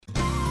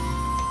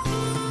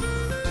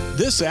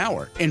This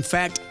hour, in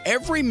fact,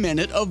 every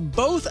minute of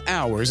both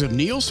hours of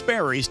Neil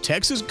Sperry's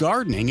Texas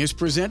Gardening is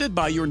presented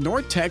by your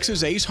North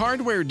Texas Ace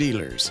Hardware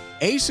dealers.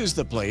 Ace is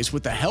the place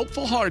with the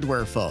helpful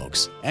hardware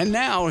folks. And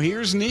now,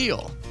 here's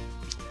Neil.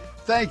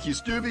 Thank you,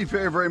 Stubby,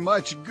 very, very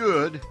much.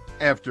 Good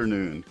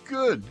afternoon.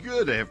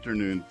 Good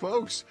afternoon,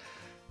 folks.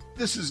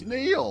 This is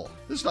Neil.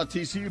 This is not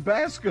TCU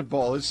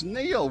basketball. It's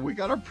Neil. We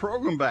got our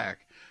program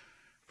back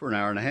for an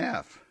hour and a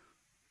half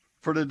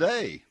for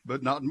today,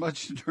 but not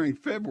much during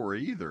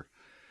February either.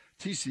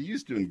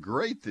 TCU's doing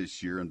great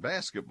this year in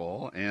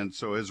basketball, and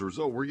so as a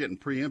result, we're getting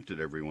preempted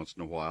every once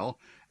in a while,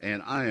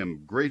 and I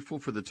am grateful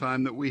for the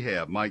time that we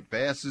have. Mike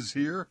Bass is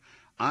here.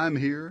 I'm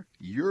here.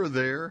 You're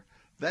there.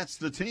 That's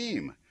the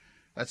team.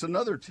 That's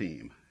another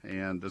team,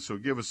 and so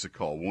give us a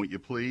call, won't you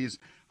please?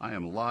 I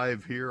am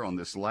live here on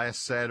this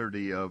last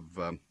Saturday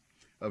of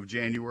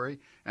January,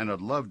 and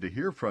I'd love to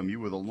hear from you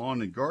with a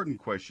lawn and garden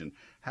question.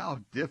 How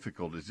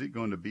difficult is it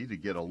going to be to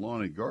get a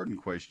lawn and garden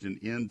question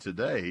in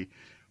today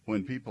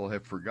when people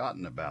have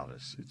forgotten about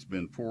us? It's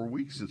been 4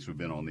 weeks since we've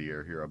been on the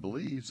air here, I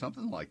believe,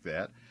 something like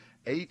that.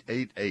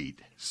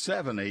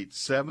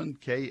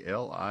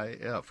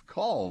 888-787-KLIF.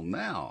 Call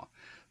now.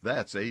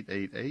 That's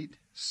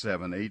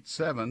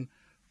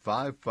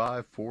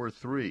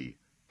 888-787-5543.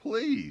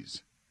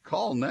 Please,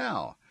 call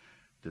now.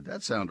 Did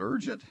that sound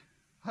urgent?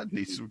 I'd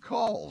need some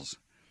calls.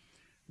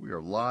 We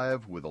are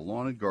live with a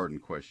lawn and garden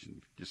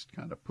question. Just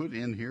kind of put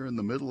in here in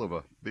the middle of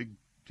a big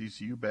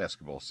TCU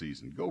basketball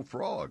season. Go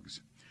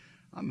Frogs.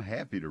 I'm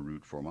happy to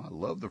root for them. I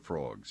love the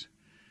Frogs,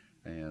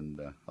 and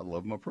I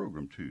love my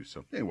program too.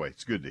 So anyway,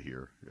 it's good to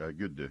hear.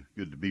 Good to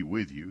be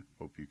with you.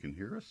 Hope you can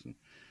hear us,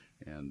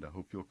 and I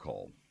hope you'll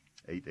call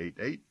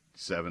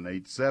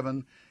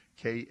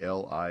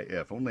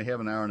 888-787-KLIF. Only have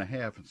an hour and a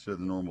half instead of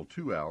the normal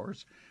 2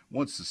 hours.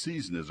 Once the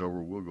season is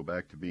over, we'll go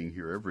back to being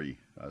here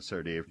every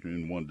Saturday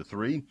afternoon, 1 to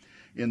 3.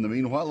 In the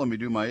meanwhile, let me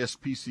do my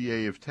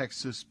SPCA of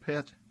Texas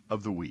Pet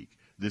of the Week.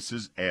 This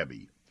is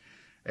Abby.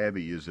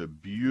 Abby is a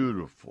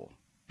beautiful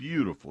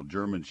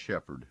German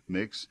Shepherd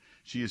mix.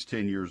 She is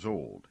 10 years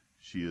old.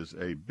 She is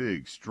a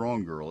big,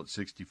 strong girl at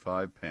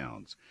 65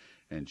 pounds,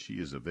 and she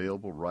is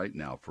available right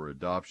now for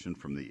adoption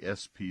from the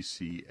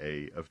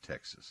SPCA of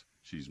Texas.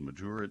 She's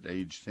mature at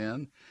age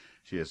 10.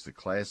 She has the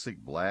classic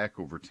black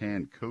over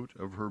tan coat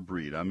of her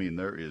breed. I mean,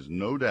 there is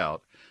no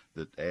doubt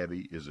that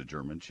Abby is a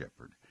German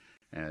Shepherd.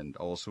 And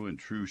also in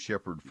true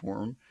Shepherd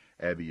form,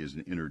 Abby is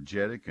an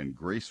energetic and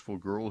graceful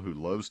girl who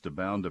loves to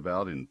bound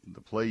about in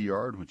the play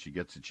yard when she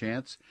gets a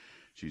chance.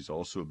 She's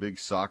also a big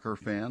soccer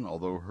fan,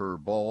 although her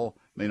ball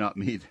may not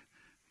meet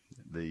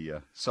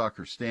the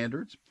soccer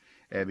standards.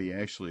 Abby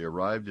actually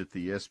arrived at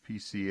the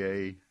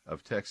SPCA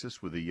of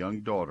Texas with a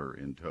young daughter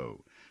in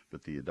tow,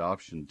 but the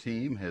adoption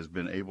team has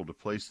been able to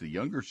place the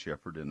younger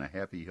Shepherd in a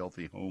happy,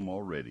 healthy home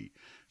already.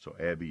 So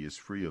Abby is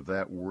free of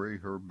that worry.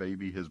 Her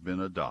baby has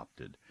been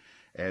adopted.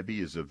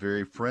 Abby is a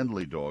very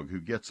friendly dog who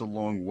gets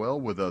along well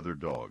with other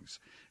dogs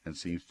and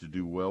seems to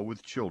do well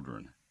with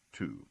children,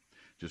 too.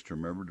 Just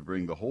remember to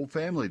bring the whole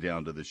family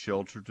down to the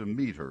shelter to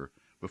meet her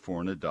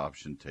before an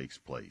adoption takes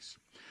place.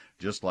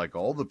 Just like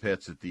all the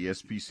pets at the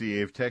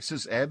SPCA of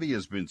Texas, Abby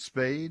has been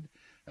spayed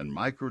and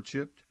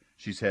microchipped.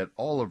 She's had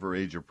all of her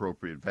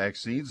age-appropriate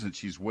vaccines, and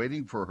she's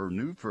waiting for her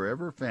new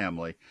forever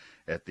family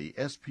at the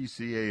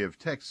SPCA of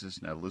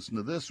Texas. Now listen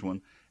to this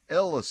one,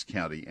 Ellis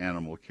County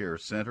Animal Care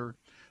Center.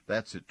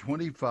 That's at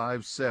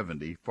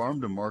 2570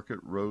 Farm to Market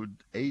Road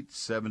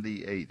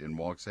 878 in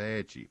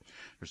Waxahachie.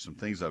 There's some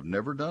things I've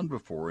never done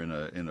before in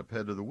a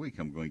Pet of the Week.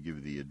 I'm going to give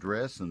you the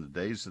address and the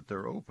days that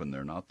they're open.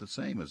 They're not the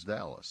same as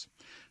Dallas.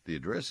 The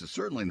address is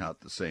certainly not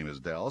the same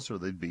as Dallas, or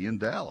they'd be in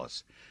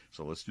Dallas.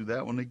 So let's do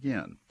that one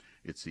again.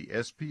 It's the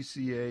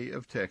SPCA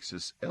of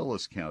Texas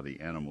Ellis County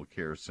Animal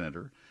Care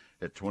Center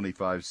at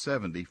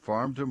 2570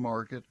 Farm to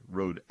Market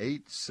Road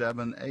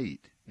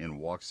 878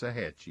 in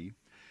Waxahachie.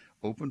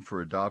 Open for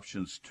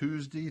adoptions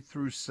Tuesday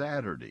through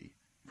Saturday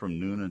from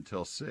noon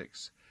until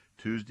 6.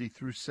 Tuesday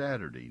through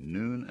Saturday,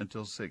 noon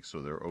until 6.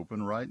 So they're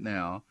open right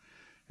now,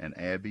 and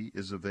Abby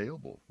is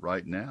available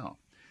right now.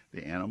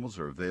 The animals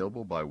are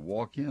available by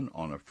walk-in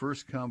on a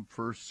first-come,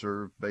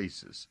 first-served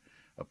basis.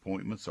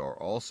 Appointments are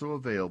also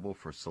available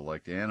for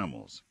select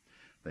animals.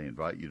 They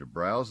invite you to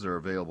browse their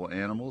available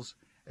animals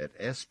at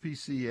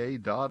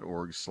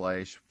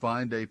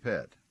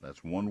spca.org/findapet.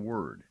 That's one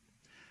word.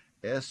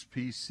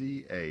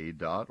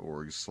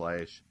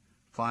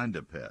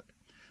 spca.org/findapet.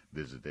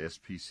 Visit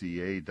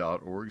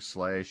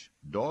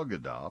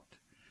spca.org/dogadopt.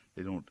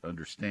 They don't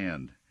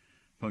understand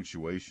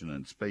punctuation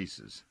and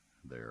spaces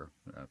there.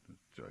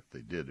 If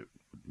they did, it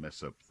would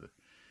mess up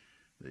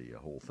the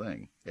whole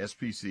thing.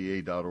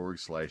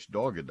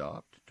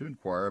 spca.org/dogadopt to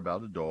inquire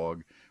about a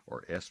dog,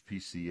 or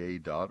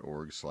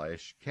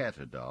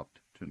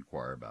spca.org/catadopt to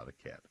inquire about a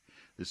cat.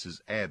 This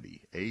is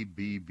Abby,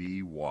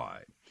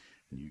 A-B-B-Y.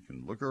 And you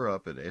can look her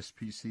up at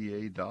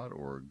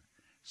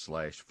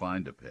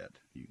spca.org/findapet.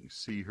 You can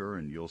see her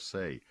and you'll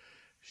say,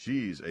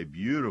 She's a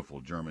beautiful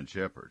German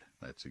Shepherd.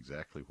 That's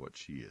exactly what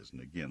she is.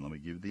 And again, let me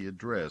give the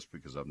address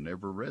because I've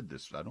never read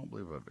this. I don't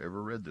believe I've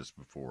ever read this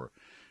before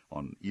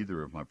on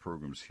either of my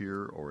programs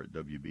here or at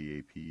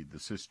WBAP, the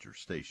sister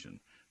station,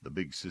 the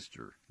big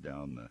sister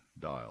down the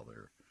dial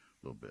there,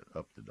 a little bit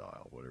up the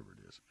dial, whatever it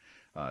is.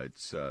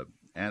 It's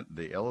at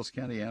the Ellis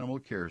County Animal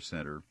Care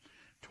Center,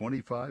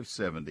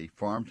 2570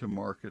 Farm to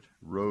Market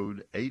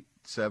Road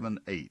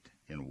 878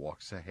 in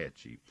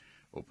Waxahachie.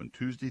 Open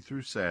Tuesday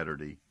through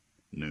Saturday,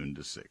 noon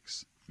to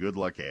 6. Good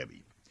luck,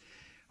 Abby.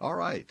 All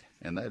right,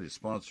 and that is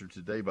sponsored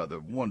today by the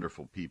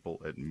wonderful people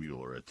at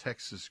Mueller, a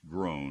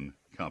Texas-grown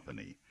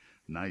company.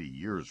 90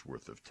 years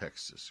worth of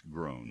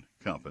Texas-grown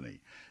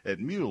company. At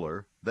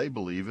Mueller, they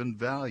believe in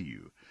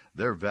value.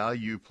 Their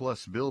Value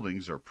Plus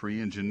buildings are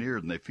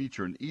pre-engineered, and they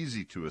feature an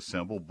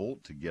easy-to-assemble,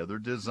 bolt-together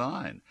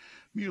design.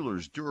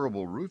 Mueller's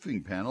durable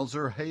roofing panels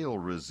are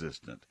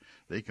hail-resistant.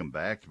 They come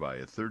backed by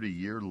a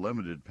 30-year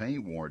limited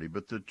paint warranty,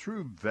 but the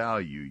true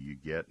value you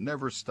get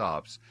never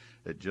stops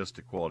at just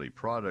a quality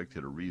product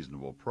at a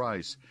reasonable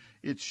price.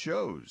 It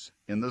shows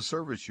in the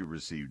service you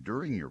receive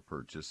during your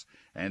purchase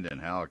and in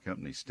how a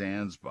company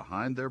stands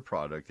behind their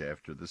product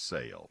after the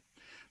sale.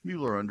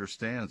 Mueller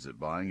understands that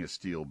buying a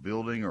steel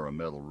building or a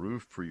metal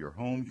roof for your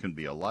home can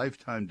be a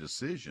lifetime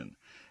decision,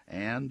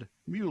 and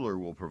Mueller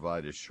will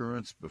provide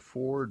assurance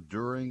before,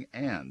 during,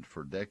 and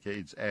for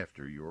decades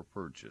after your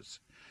purchase.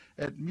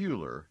 At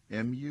Mueller,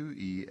 Mueller,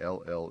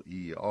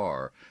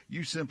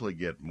 you simply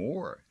get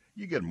more.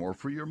 You get more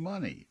for your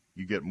money.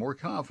 You get more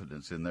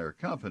confidence in their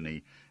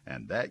company,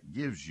 and that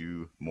gives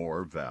you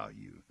more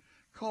value.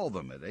 Call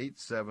them at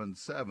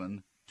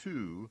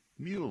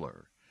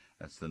 877-2-MUELLER.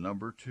 That's the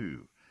number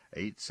 2,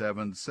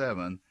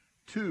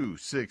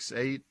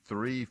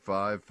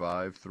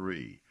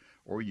 877-268-3553.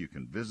 Or you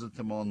can visit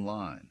them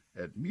online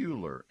at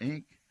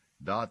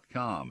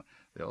MuellerInc.com.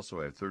 They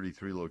also have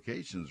 33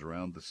 locations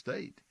around the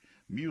state.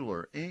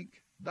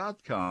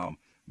 MuellerInc.com.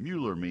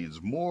 Mueller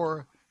means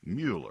more.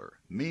 Mueller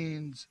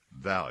means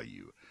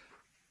value.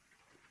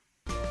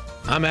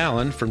 I'm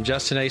Alan from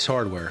Justin Ace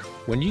Hardware.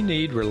 When you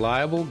need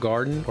reliable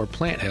garden or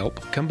plant help,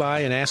 come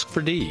by and ask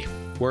for Dee.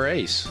 We're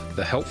Ace,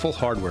 the helpful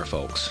hardware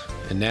folks.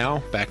 And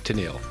now, back to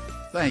Neil.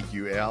 Thank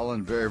you,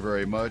 Alan, very,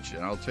 very much.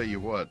 And I'll tell you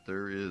what,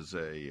 there is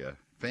a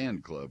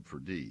fan club for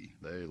Dee.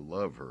 They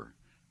love her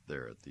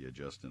there at the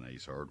Justin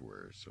Ace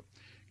Hardware. So,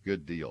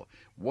 good deal.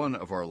 One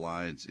of our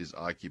lines is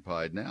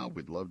occupied now.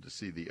 We'd love to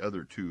see the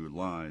other 2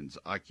 lines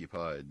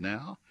occupied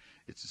now.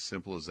 It's as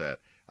simple as that.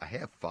 I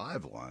have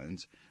 5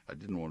 lines. I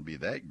didn't want to be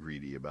that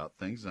greedy about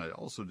things, and I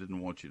also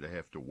didn't want you to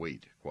have to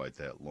wait quite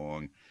that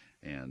long.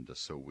 And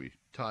so we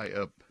tie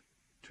up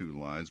 2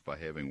 lines by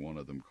having one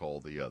of them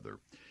call the other.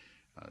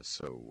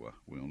 So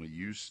we only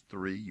use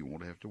 3. You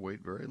won't have to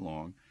wait very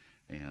long.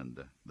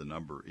 And the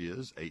number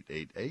is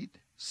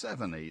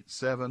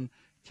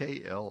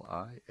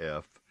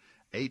 888-787-KLIF,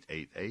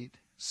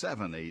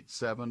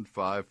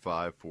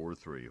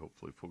 888-787-5543.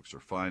 Hopefully folks are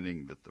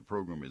finding that the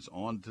program is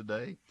on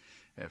today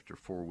after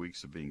 4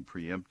 weeks of being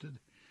preempted.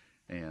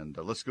 And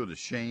let's go to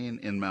Shane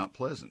in Mount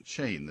Pleasant.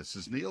 Shane, this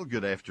is Neil.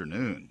 Good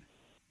afternoon.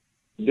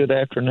 Good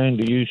afternoon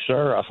to you,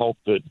 sir. I hope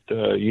that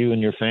you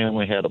and your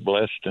family had a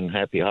blessed and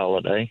happy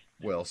holiday.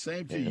 Well,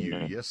 same to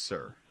you. Yes,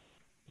 sir.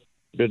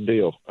 Good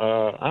deal.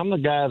 I'm the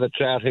guy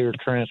that's out here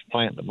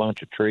transplanting a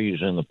bunch of trees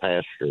in the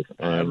pasture.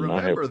 I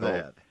remember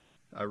that.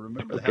 I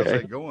remember that. How's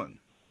that going?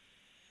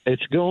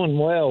 It's going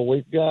well.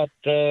 We've got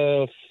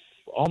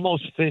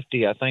almost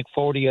 50, I think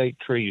 48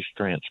 trees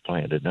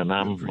transplanted, and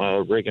I'm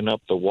rigging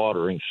up the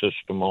watering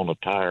system on a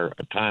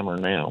timer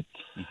now.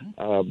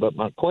 Mm-hmm. But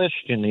my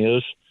question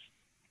is,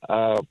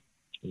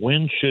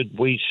 when should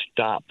we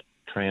stop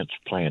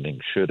transplanting?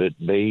 Should it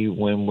be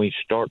when we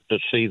start to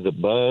see the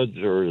buds,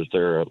 or is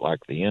there like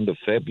the end of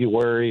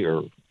February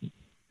or a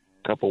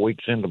couple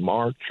weeks into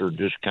March, or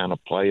just kind of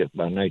play it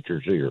by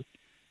nature's ear?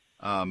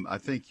 I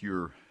think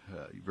your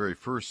very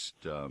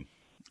first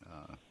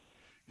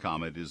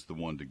comment is the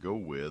one to go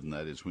with, and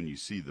that is when you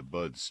see the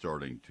buds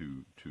starting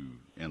to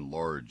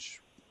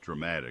enlarge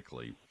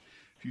dramatically.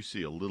 If you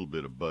see a little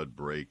bit of bud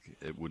break,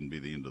 it wouldn't be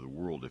the end of the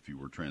world if you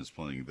were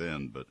transplanting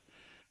then, but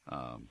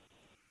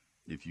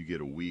if you get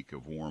a week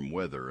of warm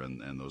weather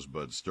and those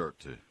buds start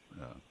to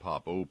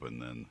pop open,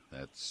 then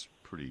that's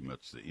pretty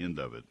much the end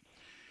of it.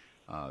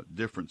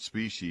 Different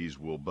species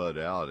will bud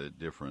out at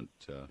different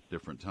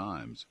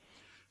times.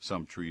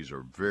 Some trees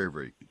are very,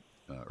 very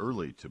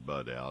early to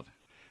bud out.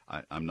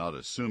 I'm not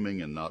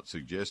assuming and not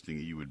suggesting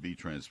you would be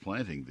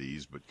transplanting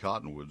these, but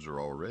cottonwoods are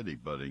already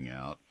budding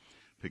out.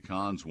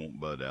 Pecans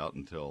won't bud out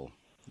until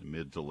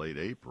mid to late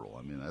April.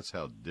 I mean, that's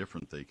how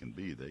different they can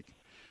be. They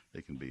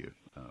can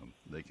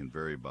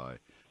vary by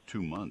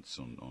 2 months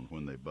on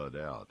when they bud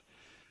out.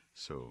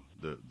 So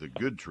the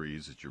good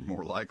trees that you're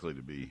more likely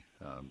to be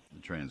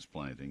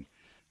transplanting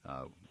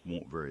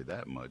won't vary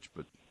that much,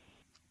 but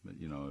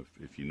you know,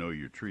 if you know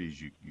your trees,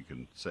 you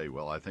can say,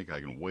 well, I think I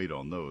can wait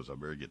on those. I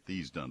better get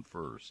these done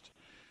first.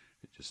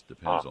 It just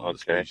depends on the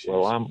species.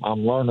 Well,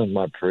 I'm learning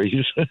my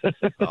trees.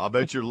 I'll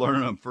bet you're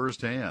learning them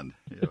firsthand.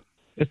 Yeah.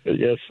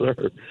 Yes,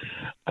 sir.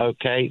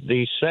 Okay.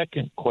 The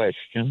second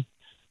question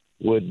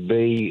would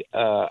be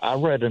I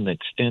read an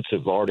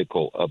extensive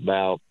article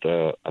about,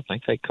 I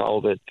think they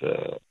called it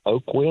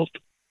oak wilt,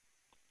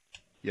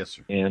 Yes,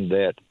 sir. and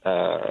that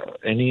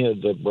any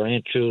of the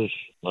branches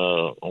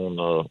on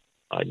the,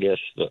 I guess,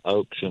 the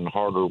oaks and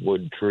harder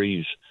wood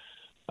trees,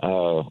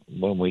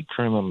 when we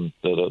trim them,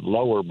 the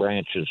lower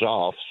branches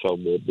off, so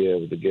we'll be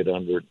able to get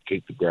under it,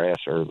 keep the grass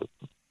or the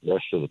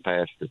rest of the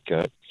pasture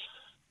cut,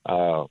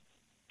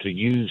 to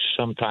use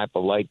some type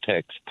of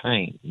latex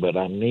paint. But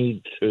I've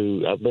been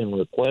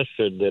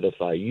requested that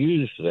if I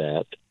use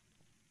that,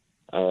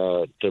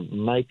 to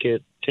make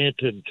it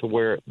tinted to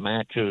where it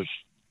matches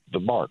the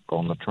bark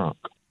on the trunk.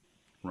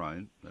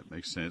 Right. That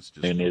makes sense.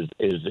 And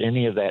is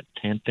any of that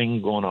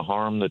tinting going to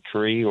harm the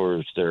tree, or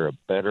is there a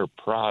better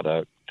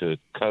product to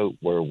coat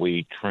where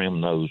we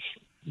trim those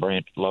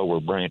lower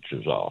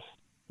branches off?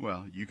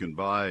 Well, you can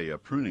buy a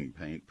pruning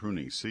paint,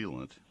 pruning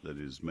sealant that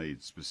is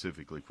made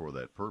specifically for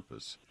that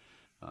purpose.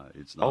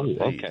 It's not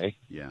paint. Okay.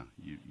 Yeah,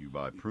 you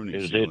buy pruning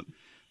Is sealant. it?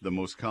 The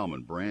most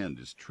common brand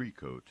is Tree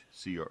Coat,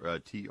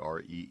 Treekote.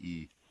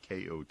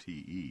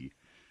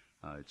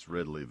 It's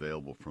readily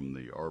available from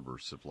the arbor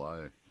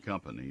supply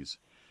companies,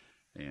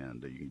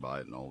 and you can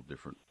buy it in all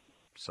different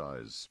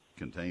size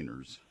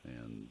containers.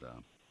 And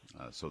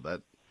so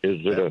that Is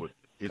it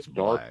it's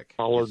dark black.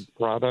 colored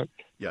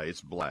product? Yeah,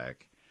 it's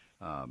black.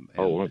 And,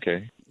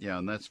 Okay. Yeah,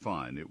 and that's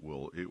fine. It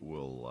will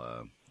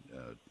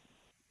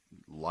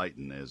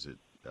lighten as it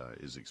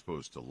is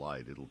exposed to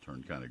light. It'll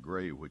turn kind of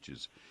gray, which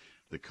is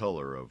the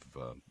color of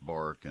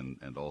bark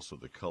and also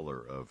the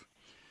color of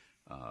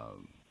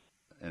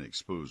an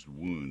exposed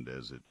wound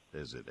as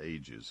it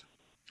ages.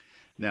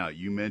 Now,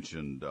 you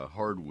mentioned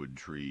hardwood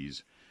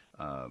trees.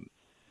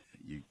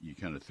 You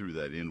kind of threw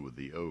that in with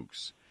the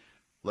oaks.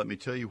 Let me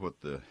tell you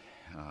what the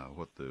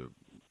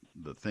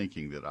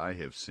thinking that I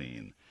have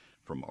seen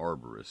from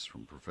arborists,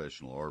 from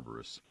professional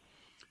arborists,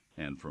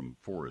 and from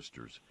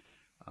foresters.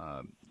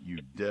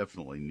 You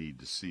definitely need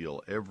to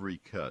seal every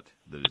cut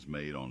that is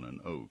made on an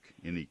oak,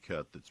 any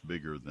cut that's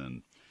bigger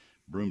than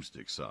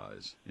broomstick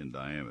size in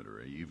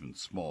diameter, even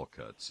small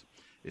cuts,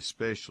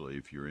 especially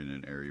if you're in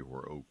an area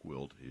where oak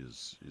wilt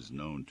is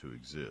known to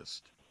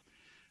exist.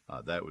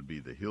 That would be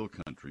the hill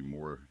country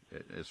more,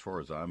 as far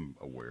as I'm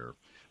aware,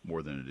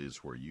 more than it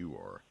is where you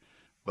are.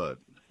 But,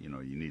 you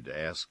need to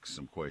ask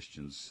some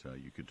questions.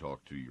 You could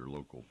talk to your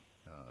local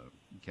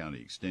county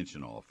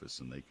extension office,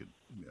 and they could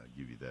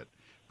give you that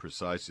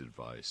precise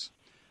advice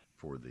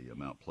for the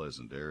Mount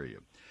Pleasant area.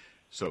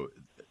 So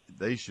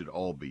they should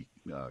all be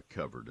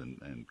covered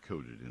and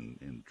coated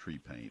in tree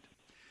paint.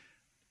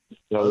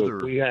 So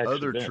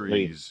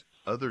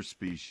Other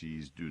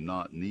species do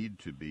not need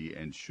to be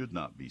and should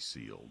not be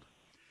sealed.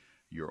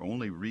 Your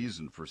only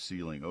reason for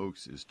sealing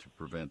oaks is to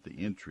prevent the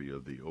entry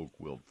of the oak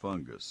wilt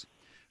fungus.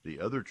 The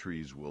other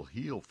trees will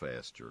heal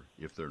faster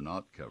if they're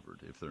not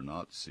covered, if they're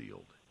not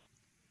sealed.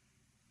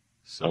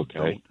 So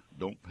Okay.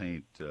 don't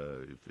paint,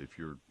 if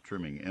you're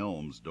trimming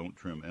elms, don't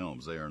trim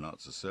elms. They are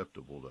not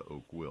susceptible to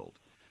oak wilt.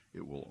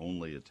 It will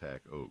only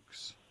attack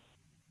oaks.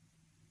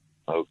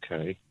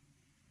 Okay.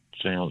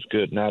 Sounds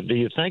good. Now, do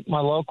you think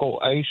my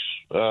local Ace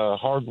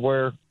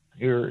Hardware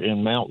here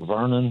in Mount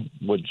Vernon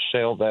would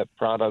sell that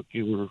product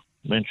you were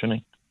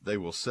mentioning? They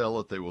will sell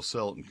it. They will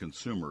sell it in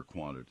consumer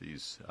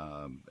quantities,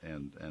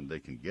 and they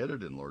can get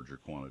it in larger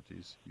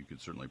quantities. You can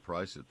certainly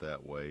price it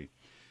that way.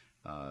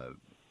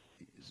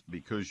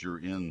 Because you're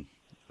in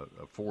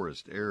a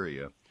forest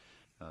area,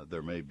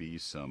 there may be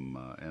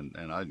some,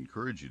 and I'd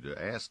encourage you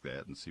to ask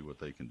that and see what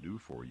they can do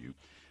for you.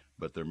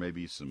 But there may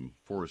be some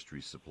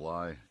forestry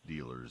supply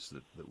dealers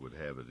that would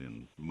have it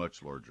in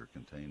much larger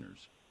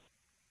containers.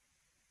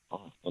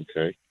 Oh,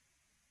 okay.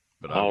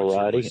 But I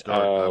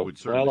would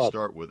certainly well,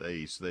 start with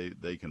Ace.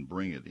 They can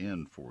bring it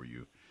in for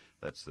you.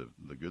 That's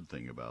the good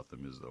thing about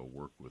them, is they'll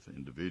work with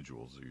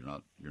individuals.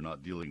 You're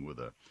not dealing with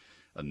a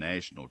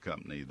national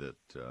company that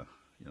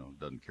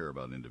doesn't care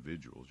about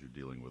individuals. You're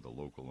dealing with a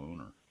local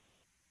owner.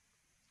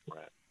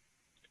 Right.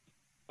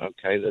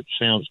 Okay, that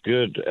sounds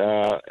good.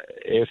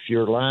 If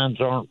your lines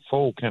aren't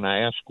full, can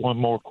I ask one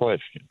more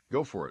question?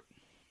 Go for it.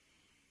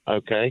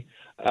 Okay.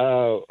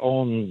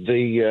 On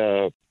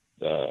the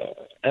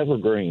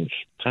evergreens,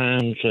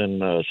 pines,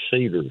 and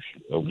cedars,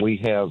 we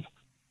have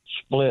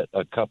split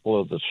a couple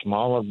of the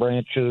smaller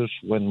branches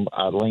when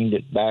I leaned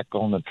it back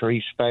on the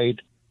tree spade.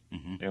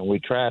 Mm-hmm. And we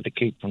tried to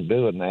keep from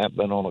doing that,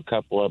 but on a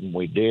couple of them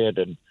we did.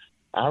 And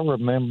I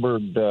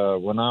remembered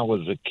when I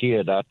was a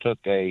kid, I took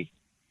a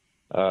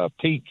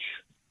peach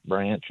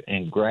branch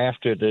and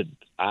grafted it.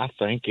 I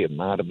think it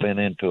might have been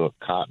into a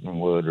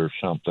cottonwood or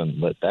something,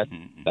 but that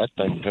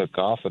thing took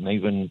off and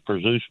even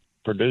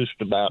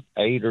produced about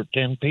 8 or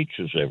 10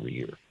 peaches every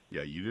year.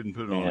 Yeah, you didn't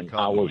put it on and a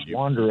cottonwood. I was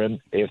wondering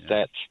if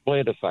that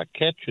split, if I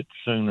catch it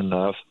soon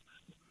enough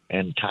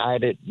and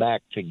tied it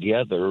back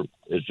together,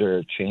 is there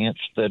a chance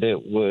that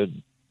it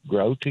would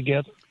grow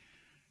together?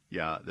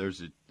 Yeah,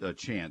 there's a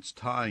chance.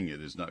 Tying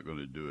it is not going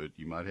to do it.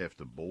 You might have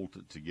to bolt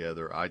it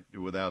together.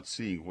 Without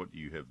seeing what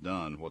you have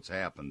done, what's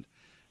happened,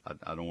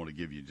 I don't want to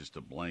give you just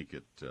a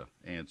blanket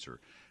answer.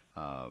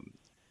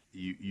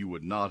 You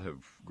would not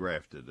have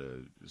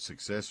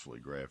successfully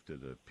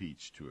grafted a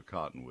peach to a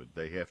cottonwood.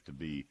 They have to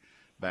be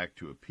back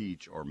to a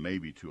peach or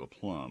maybe to a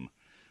plum.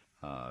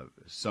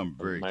 Some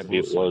very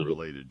closely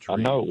related tree. I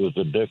know it was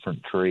a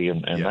different tree,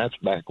 and that's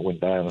back when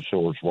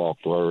dinosaurs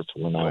walked the earth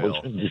when I was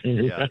in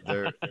junior. Yeah,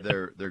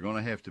 they're going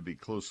to have to be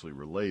closely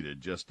related,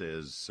 just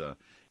as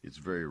it's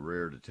very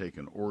rare to take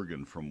an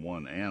organ from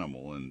one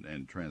animal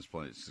and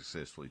transplant it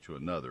successfully to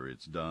another.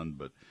 It's done,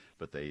 but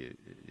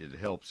it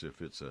helps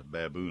if it's a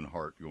baboon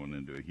heart going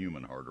into a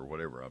human heart or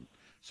whatever. I'm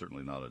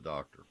certainly not a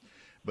doctor.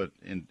 But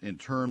in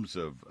terms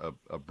of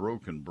a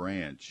broken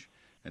branch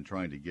and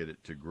trying to get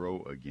it to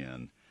grow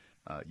again,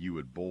 you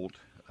would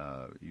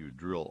you would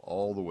drill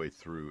all the way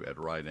through at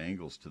right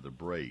angles to the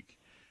break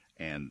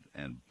and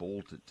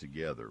bolt it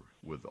together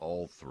with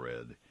all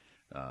thread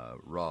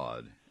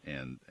rod,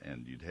 and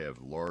you'd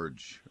have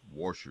large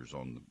washers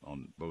on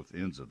both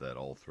ends of that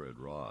all thread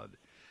rod.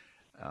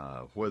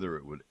 Whether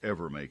it would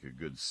ever make a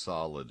good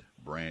solid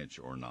branch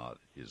or not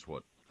is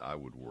what I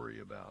would worry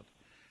about.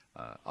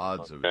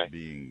 Odds of it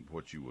being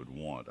what you would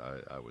want,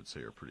 I would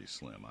say, are pretty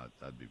slim.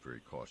 I'd be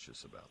very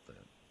cautious about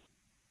that.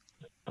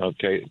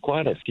 Okay,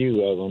 quite a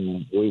few of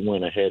them we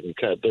went ahead and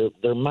cut.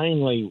 They're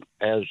mainly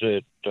as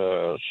it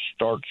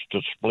starts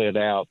to split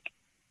out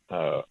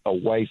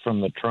away from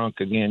the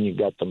trunk again. You've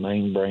got the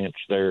main branch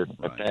there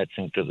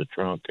attaching to the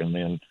trunk, and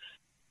then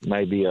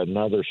maybe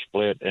another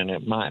split, and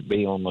it might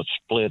be on the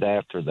split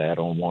after that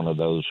on one of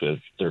those. If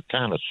they're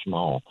kind of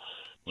small.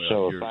 Well,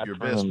 so your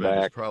best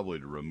bet is probably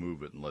to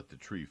remove it and let the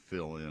tree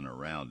fill in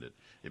around it.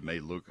 It may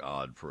look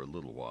odd for a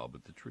little while,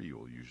 but the tree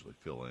will usually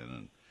fill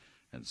in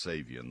and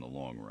save you in the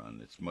long run.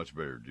 It's much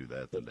better to do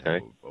that than to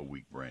have a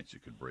weak branch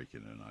that could break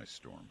in an ice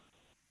storm.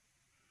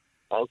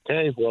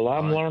 Okay, well,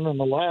 I'm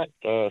learning a lot.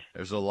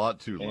 There's a lot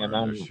to learn.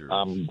 And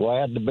I'm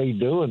glad to be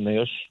doing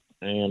this,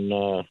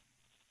 and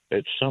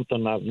it's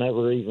something I've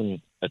never even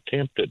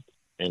attempted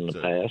in the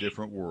past. It's a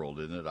different world,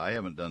 isn't it? I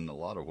haven't done a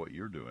lot of what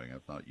you're doing.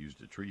 I've not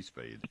used a tree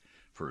spade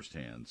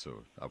firsthand,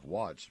 so I've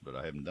watched, but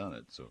I haven't done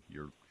it. So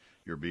you're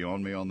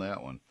beyond me on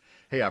that one.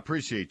 Hey, I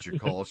appreciate your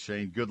call,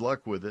 Shane. Good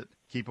luck with it.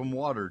 Keep them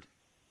watered.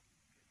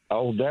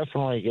 Oh,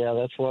 definitely. Yeah,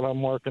 that's what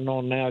I'm working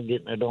on now,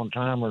 getting it on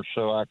timer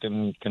so I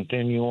can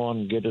continue on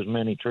and get as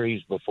many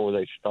trees before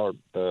they start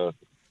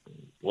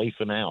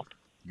leafing out.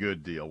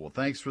 Good deal. Well,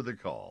 thanks for the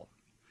call.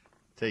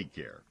 Take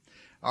care.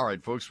 All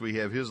right, folks, we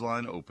have his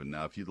line open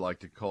now. If you'd like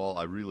to call,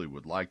 I really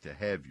would like to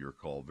have your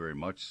call, very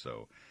much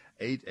so.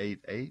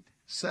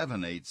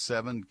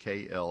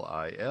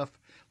 888-787-KLIF.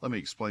 Let me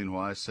explain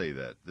why I say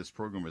that. This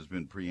program has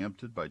been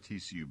preempted by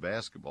TCU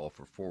basketball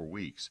for 4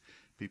 weeks.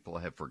 People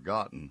have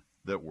forgotten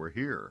that we're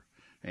here,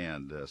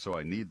 and so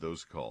I need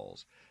those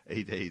calls.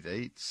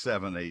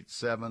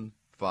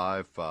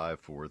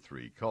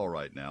 888-787-5543. Call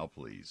right now,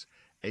 please.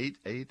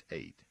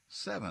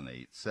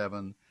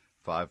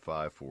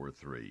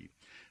 888-787-5543.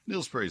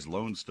 Neil Sperry's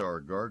Lone Star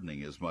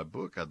Gardening is my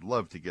book. I'd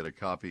love to get a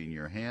copy in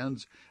your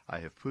hands. I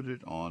have put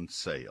it on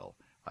sale.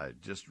 I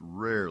just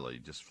rarely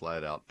just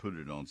flat out put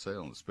it on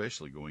sale, and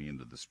especially going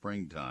into the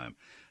springtime.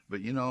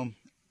 But, you know,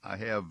 I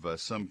have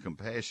some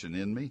compassion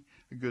in me,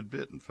 a good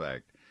bit, in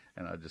fact,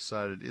 and I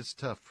decided it's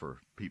tough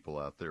for people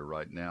out there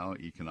right now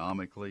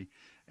economically,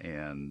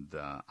 and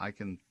I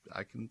can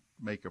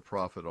make a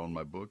profit on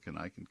my book, and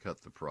I can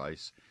cut the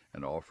price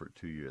and offer it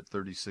to you at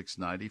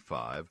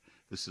 $36.95.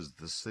 This is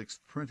the 6th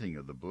printing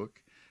of the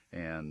book,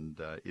 and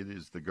it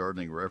is the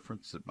gardening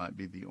reference that might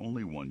be the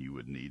only one you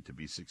would need to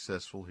be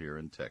successful here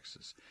in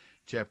Texas.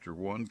 Chapter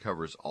 1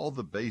 covers all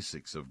the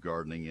basics of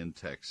gardening in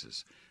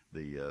Texas,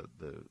 the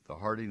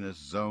hardiness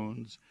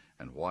zones,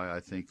 and why I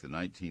think the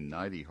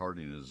 1990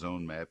 hardiness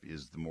zone map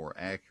is the more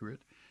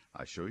accurate.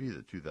 I show you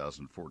the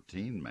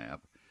 2014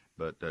 map,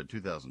 but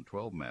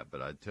 2012 map,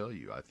 but I tell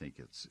you I think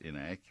it's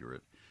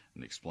inaccurate,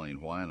 and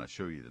explain why, and I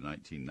show you the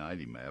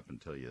 1990 map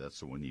and tell you that's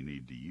the one you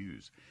need to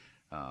use.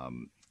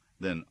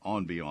 Then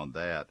on beyond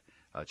that,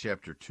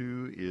 Chapter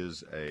 2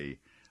 is a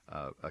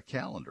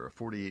calendar, a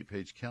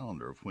 48-page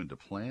calendar of when to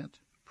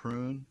plant,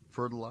 prune,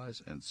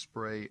 fertilize, and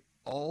spray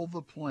all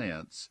the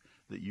plants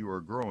that you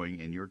are growing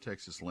in your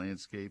Texas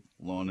landscape,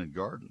 lawn, and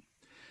garden.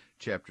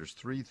 Chapters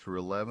 3 through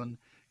 11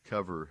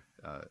 cover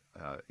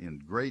in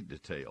great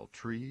detail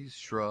trees,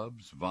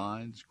 shrubs,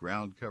 vines,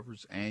 ground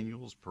covers,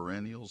 annuals,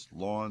 perennials,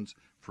 lawns,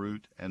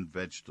 fruit, and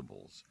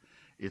vegetables.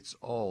 It's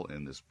all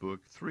in this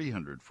book,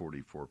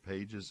 344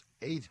 pages,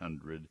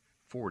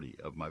 840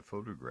 of my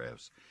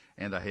photographs,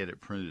 and I had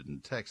it printed in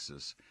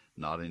Texas,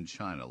 not in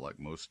China like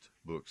most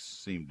books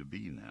seem to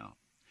be now.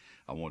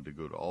 I wanted to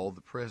go to all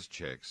the press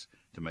checks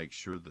to make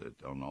sure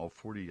that on all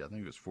 40, I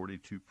think it was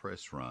 42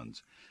 press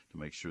runs, to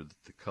make sure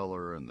that the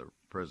color and the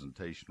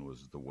presentation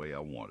was the way I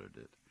wanted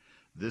it.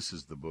 This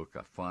is the book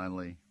I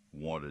finally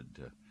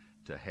wanted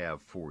to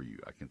have for you.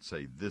 I can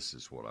say this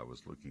is what I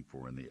was looking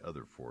for in the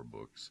other 4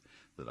 books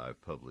that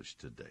I've published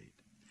to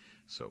date.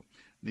 So,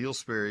 Neil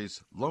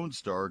Sperry's Lone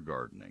Star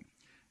Gardening.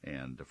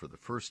 and for the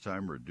first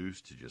time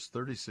reduced to just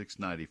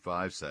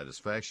 $36.95,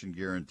 satisfaction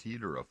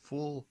guaranteed or a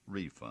full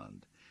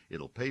refund.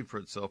 It'll pay for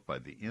itself by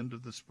the end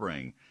of the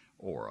spring,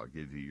 or I'll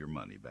give you your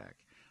money back.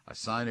 I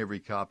sign every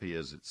copy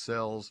as it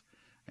sells,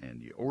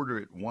 and you order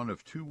it one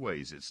of two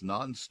ways. It's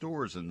not in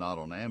stores and not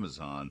on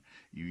Amazon.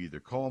 You either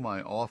call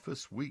my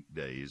office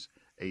weekdays,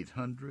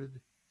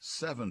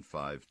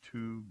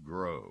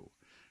 800-752-GROW.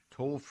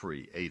 Toll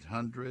free,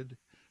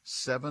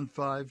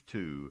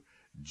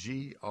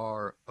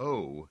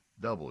 800-752-GROW.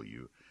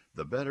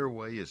 The better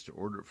way is to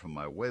order it from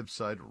my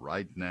website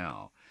right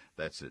now.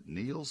 That's at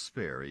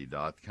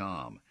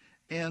neilsperry.com.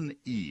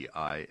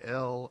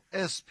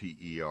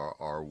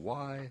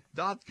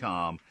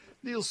 NeilSperry.com.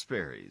 Neil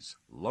Sperry's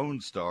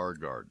Lone Star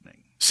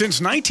Gardening.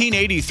 Since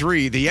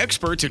 1983, the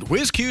experts at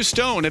WhizQ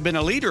Stone have been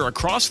a leader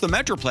across the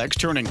Metroplex,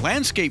 turning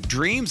landscape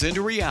dreams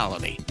into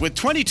reality. With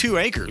 22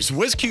 acres,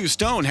 WhizQ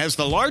Stone has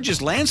the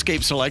largest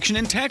landscape selection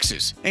in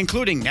Texas,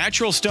 including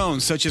natural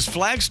stones such as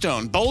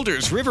flagstone,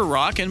 boulders, river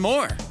rock, and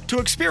more. To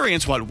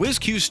experience what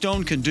WhizQ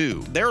Stone can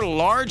do, their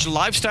large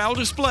lifestyle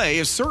display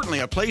is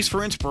certainly a place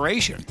for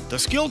inspiration. The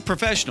skilled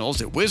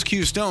professionals at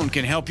WhizQ Stone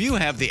can help you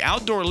have the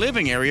outdoor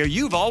living area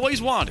you've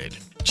always wanted.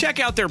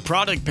 Check out their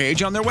product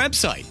page on their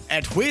website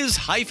at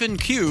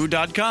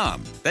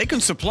whiz-q.com. They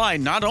can supply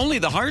not only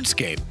the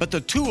hardscape, but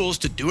the tools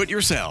to do it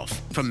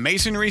yourself. From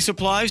masonry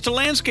supplies to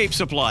landscape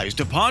supplies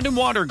to pond and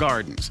water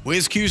gardens,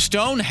 WhizQ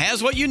Stone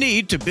has what you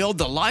need to build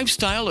the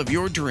lifestyle of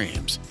your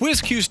dreams.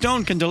 WhizQ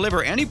Stone can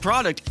deliver any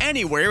product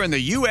anywhere in the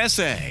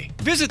USA.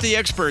 Visit the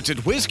experts at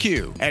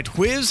WhizQ at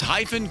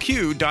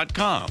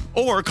whiz-q.com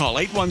or call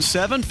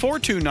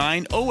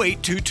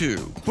 817-429-0822.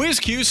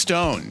 WhizQ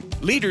Stone,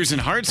 leaders in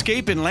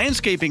hardscape and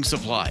landscaping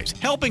supplies,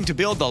 helping to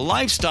build the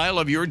lifestyle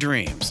of your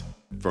dreams.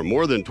 For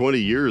more than 20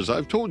 years,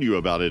 I've told you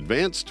about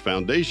Advanced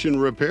Foundation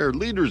Repair,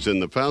 leaders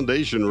in the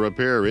foundation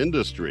repair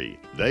industry.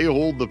 They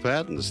hold the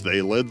patents.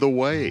 They led the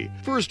way.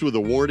 First with a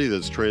warranty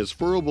that's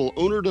transferable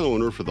owner to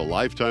owner for the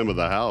lifetime of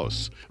the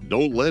house.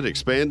 Don't let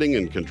expanding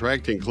and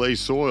contracting clay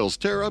soils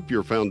tear up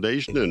your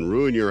foundation and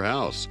ruin your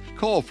house.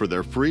 Call for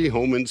their free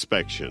home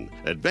inspection.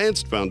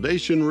 Advanced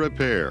Foundation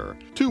Repair,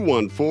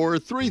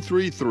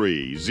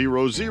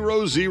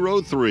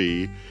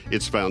 214-333-0003.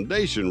 It's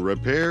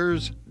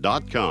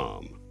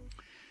foundationrepairs.com.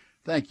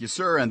 Thank you,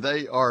 sir, and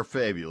they are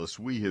fabulous.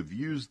 We have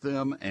used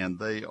them, and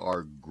they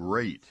are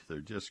great. They're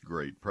just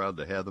great. Proud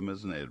to have them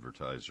as an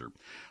advertiser.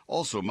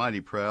 Also, mighty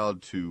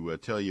proud to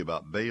tell you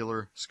about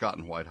Baylor, Scott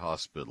and White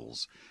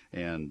Hospitals,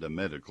 and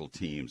medical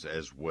teams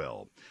as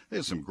well.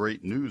 There's some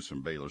great news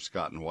from Baylor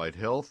Scott and White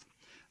Health.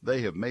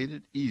 They have made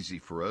it easy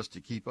for us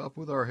to keep up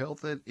with our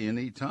health at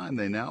any time.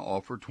 They now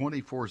offer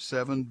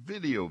 24/7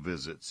 video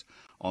visits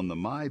on the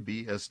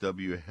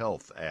MyBSW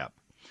Health app.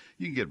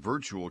 You can get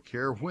virtual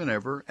care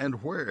whenever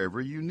and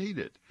wherever you need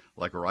it,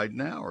 like right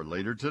now or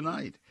later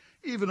tonight,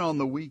 even on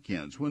the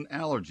weekends when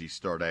allergies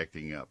start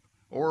acting up,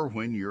 or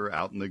when you're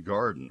out in the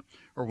garden,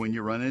 or when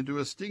you run into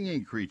a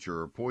stinging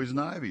creature or poison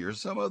ivy or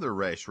some other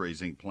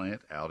rash-raising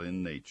plant out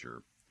in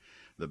nature.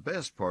 The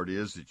best part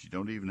is that you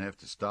don't even have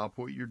to stop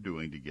what you're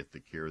doing to get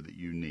the care that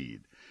you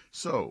need.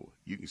 So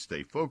you can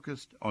stay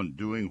focused on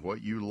doing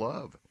what you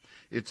love.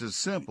 It's as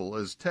simple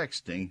as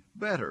texting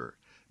BETTER,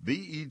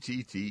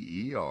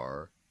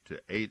 BETTER, to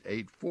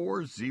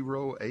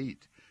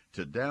 88408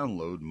 to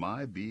download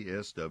My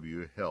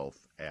BSW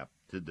Health app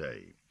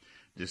today.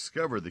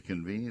 Discover the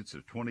convenience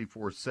of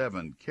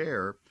 24/7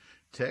 care.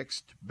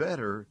 Text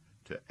BETTER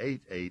to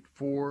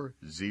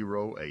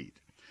 88408.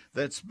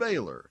 That's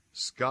Baylor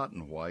Scott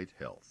and White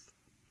Health.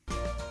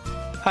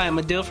 Hi, I'm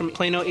Adil from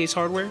Plano Ace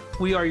Hardware.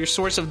 We are your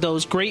source of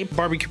those great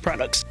barbecue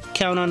products.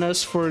 Count on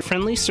us for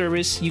friendly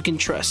service you can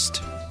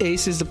trust.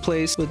 Ace is the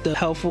place with the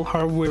helpful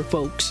hardware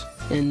folks.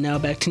 And now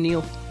back to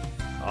Neil.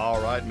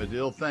 All right,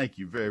 Medill, thank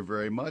you very,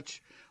 very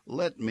much.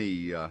 Let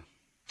me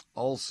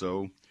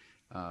also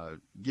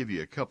give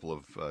you a couple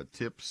of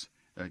tips,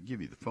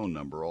 give you the phone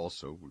number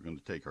also. We're going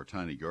to take our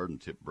tiny garden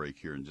tip break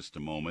here in just a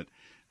moment.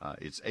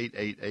 It's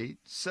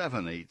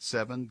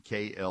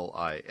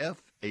 888-787-KLIF,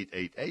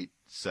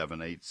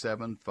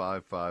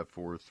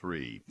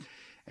 888-787-5543.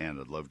 And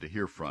I'd love to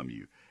hear from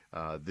you.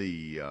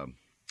 The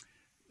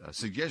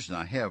suggestion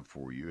I have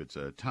for you, it's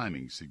a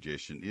timing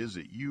suggestion, is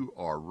that you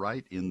are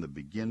right in the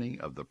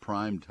beginning of the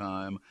prime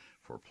time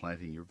for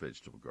planting your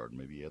vegetable garden.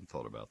 Maybe you hadn't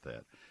thought about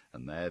that.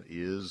 And that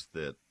is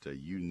that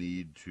you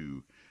need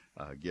to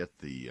get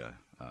the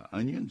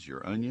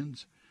your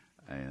onions,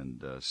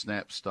 and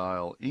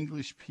snap-style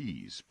English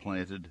peas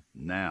planted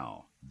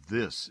now.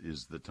 This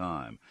is the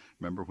time.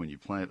 Remember, when you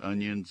plant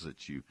onions,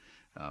 that you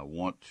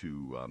want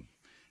to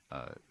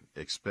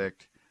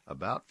expect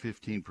about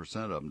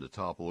 15% of them to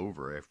topple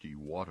over after you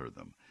water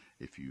them.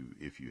 If you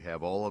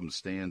have all of them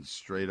stand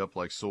straight up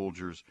like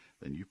soldiers,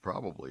 then you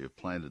probably have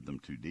planted them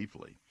too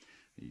deeply.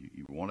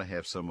 You want to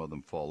have some of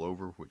them fall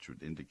over, which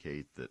would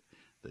indicate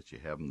that you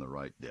have them the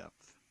right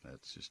depth.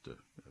 That's just a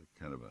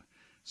kind of a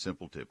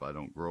simple tip. I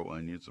don't grow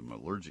onions. I'm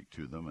allergic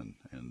to them,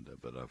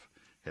 but I've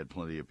had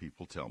plenty of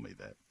people tell me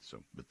that.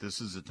 But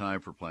this is the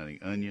time for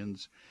planting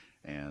onions,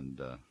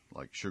 and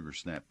like sugar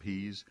snap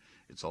peas.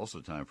 It's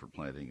also time for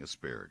planting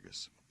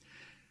asparagus.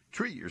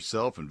 Treat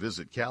yourself and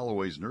visit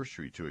Callaway's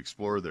Nursery to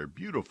explore their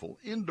beautiful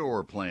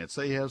indoor plants.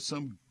 They have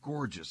some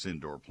gorgeous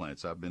indoor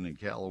plants. I've been in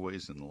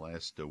Callaway's in the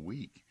last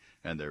week,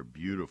 and they're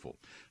beautiful.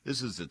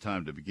 This is the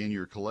time to begin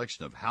your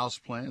collection of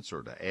houseplants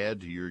or to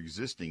add to your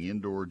existing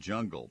indoor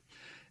jungle.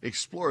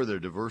 Explore their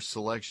diverse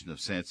selection of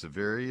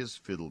sansevierias,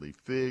 fiddly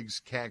figs,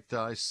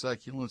 cacti,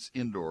 succulents,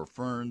 indoor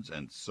ferns,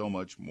 and so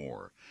much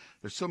more.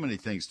 There's so many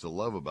things to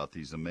love about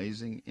these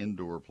amazing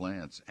indoor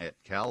plants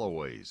at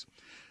Callaway's.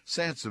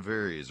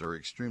 Sansevierias are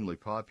extremely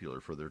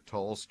popular for their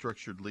tall,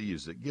 structured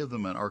leaves that give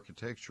them an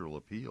architectural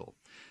appeal.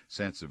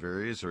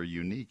 Sansevierias are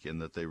unique in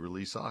that they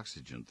release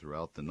oxygen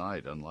throughout the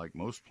night, unlike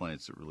most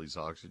plants that release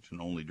oxygen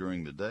only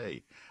during the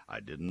day. I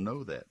didn't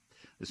know that.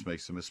 This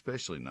makes them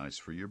especially nice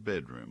for your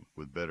bedroom.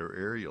 With better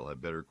air, you'll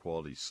have better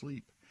quality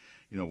sleep.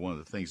 You know, one of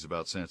the things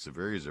about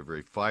sansevierias, they're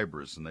very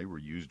fibrous, and they were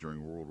used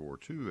during World War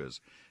II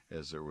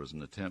as there was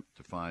an attempt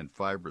to find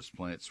fibrous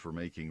plants for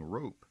making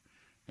rope.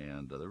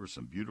 And there were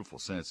some beautiful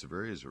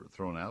sansevierias that were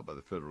thrown out by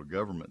the federal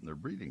government in their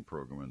breeding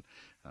program.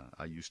 And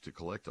I used to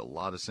collect a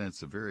lot of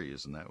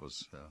sansevierias, and that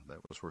was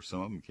where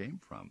some of them came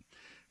from.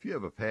 If you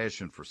have a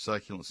passion for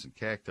succulents and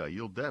cacti,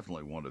 you'll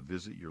definitely want to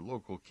visit your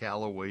local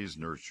Callaway's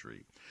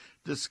Nursery.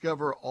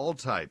 Discover all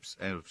types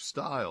of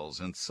styles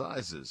and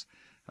sizes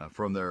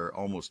from their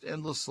almost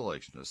endless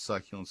selection of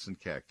succulents and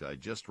cacti,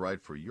 just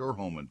right for your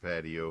home and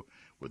patio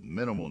with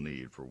minimal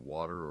need for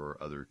water or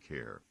other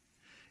care.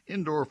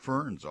 Indoor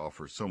ferns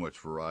offer so much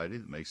variety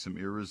that makes them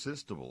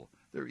irresistible.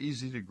 They're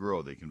easy to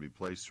grow. They can be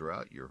placed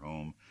throughout your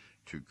home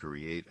to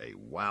create a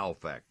wow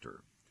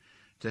factor.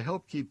 To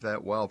help keep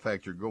that wow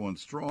factor going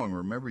strong,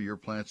 remember your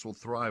plants will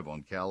thrive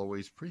on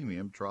Callaway's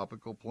premium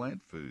tropical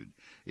plant food.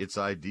 It's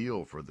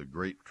ideal for the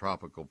great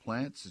tropical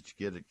plants that you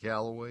get at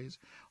Callaway's.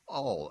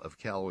 All of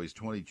Callaway's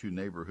 22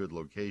 neighborhood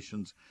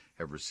locations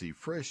have received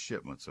fresh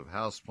shipments of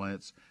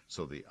houseplants,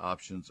 so the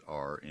options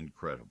are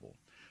incredible.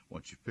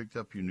 Once you've picked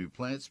up your new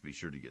plants, be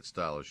sure to get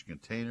stylish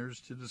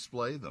containers to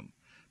display them.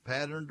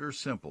 Patterned or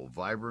simple,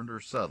 vibrant or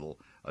subtle,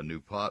 a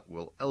new pot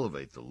will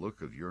elevate the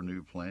look of your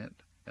new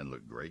plant and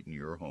look great in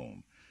your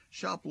home.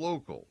 Shop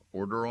local.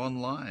 Order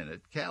online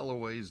at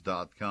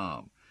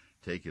Callaways.com.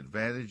 Take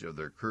advantage of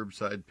their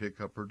curbside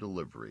pickup or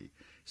delivery.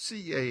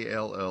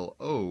 Calloways.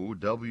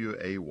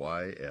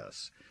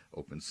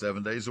 Open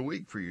 7 days a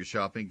week for your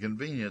shopping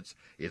convenience.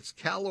 It's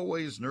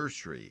Callaway's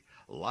Nursery.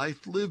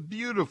 Life lived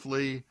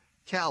beautifully.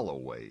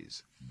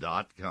 Callaways.com.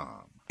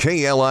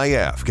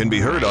 KLIF can be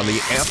heard on the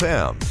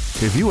FM.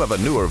 If you have a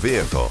newer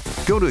vehicle,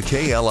 go to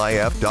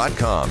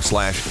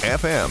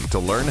KLIF.com/FM to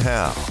learn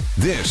how.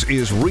 This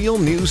is Real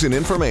News and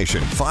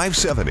Information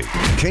 570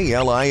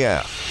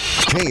 KLIF.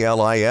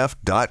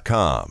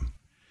 KLIF.com.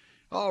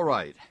 All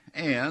right.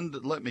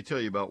 And let me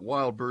tell you about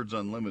Wild Birds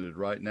Unlimited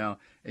right now.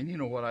 And you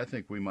know what? I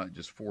think we might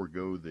just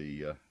forego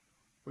the,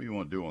 what do you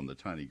want to do on the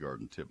tiny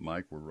garden tip,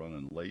 Mike? We're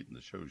running late and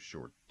the show's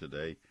short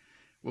today.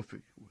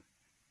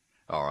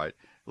 All right,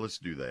 let's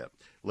do that.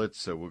 We'll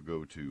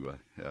go to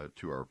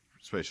our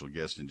special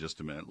guest in just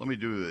a minute. Let me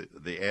do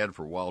the ad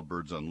for Wild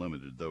Birds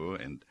Unlimited, though,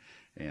 and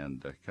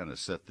kind of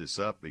set this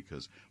up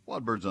because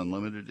Wild Birds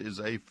Unlimited is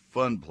a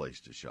fun place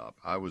to shop.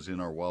 I was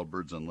in our Wild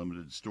Birds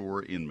Unlimited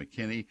store in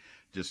McKinney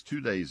just 2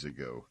 days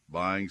ago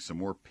buying some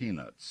more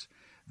peanuts.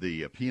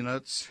 The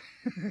peanuts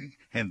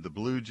and the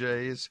blue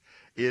jays,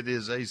 it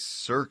is a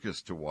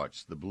circus to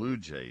watch the blue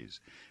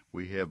jays.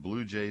 We have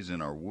blue jays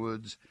in our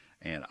woods,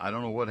 and I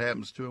don't know what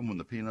happens to them when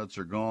the peanuts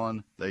are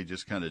gone. They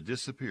just kind of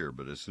disappear,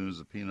 but as soon as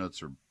the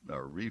peanuts are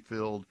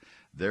refilled,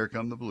 there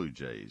come the blue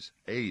jays,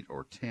 8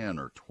 or 10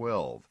 or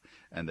 12,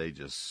 and they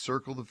just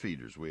circle the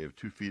feeders. We have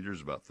 2 feeders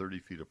about 30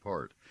 feet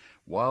apart.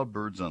 Wild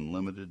Birds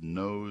Unlimited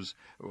knows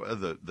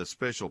the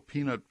special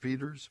peanut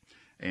feeders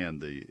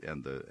and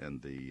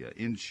the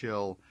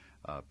in-shell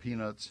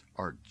peanuts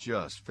are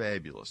just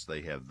fabulous. They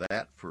have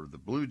that for the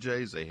blue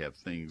jays. They have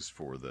things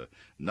for the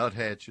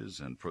nuthatches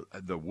and for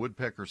the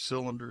woodpecker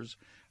cylinders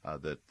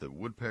that the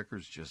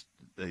woodpeckers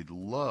they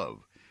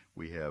love.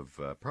 We have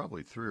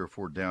probably 3 or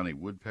 4 downy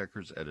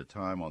woodpeckers at a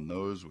time on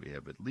those. We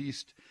have at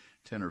least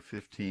 10 or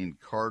 15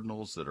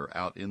 cardinals that are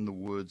out in the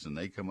woods, and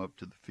they come up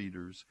to the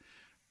feeders.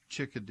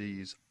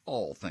 Chickadees,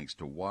 all thanks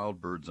to Wild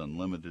Birds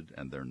Unlimited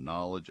and their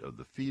knowledge of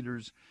the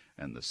feeders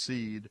and the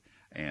seed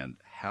and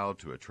how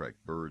to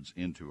attract birds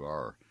into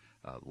our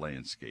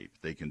landscape.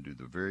 They can do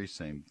the very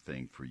same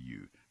thing for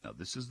you. Now,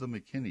 this is the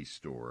McKinney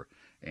store,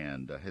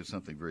 and I have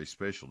something very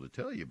special to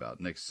tell you about.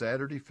 Next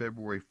Saturday,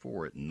 February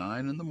 4 at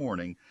 9 in the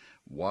morning,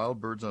 Wild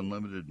Birds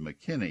Unlimited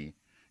McKinney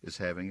is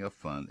having a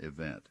fun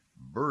event,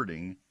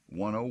 Birding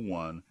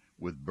 101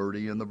 with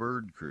Birdie and the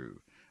Bird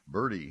Crew.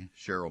 Birdie,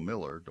 Cheryl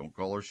Miller, don't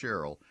call her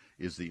Cheryl,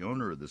 is the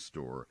owner of the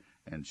store,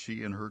 and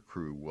she and her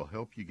crew will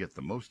help you get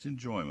the most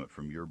enjoyment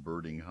from your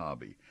birding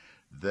hobby.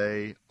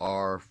 They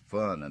are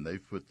fun, and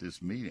they've put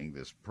this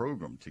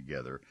program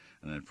together,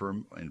 an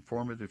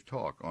informative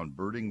talk on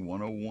Birding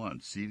 101.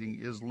 Seating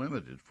is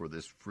limited for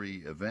this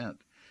free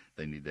event.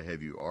 They need to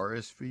have you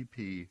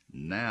RSVP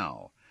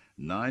now.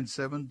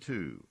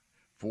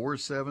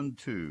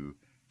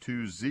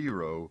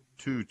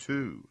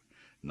 972-472-2022.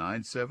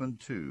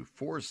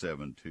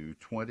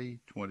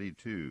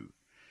 972-472-2022.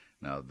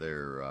 Now,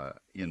 they're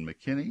in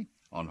McKinney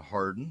on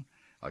Hardin.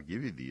 I'll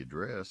give you the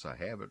address. I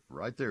have it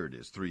right there. It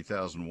is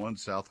 3001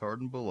 South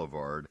Hardin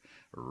Boulevard,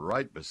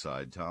 right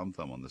beside Tom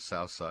Thumb on the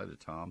south side of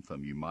Tom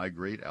Thumb. You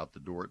migrate out the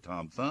door at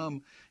Tom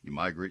Thumb. You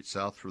migrate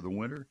south for the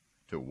winter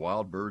to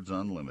Wild Birds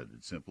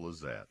Unlimited. Simple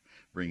as that.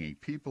 Bringing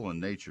people and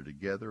nature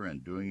together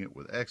and doing it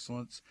with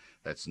excellence.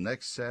 That's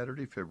next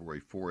Saturday, February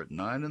 4 at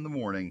 9 in the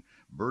morning.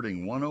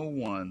 Birding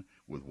 101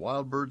 with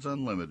Wild Birds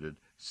Unlimited.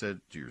 Set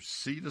your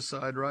seat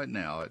aside right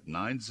now at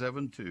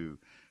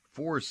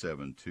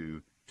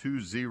 972-472-2022.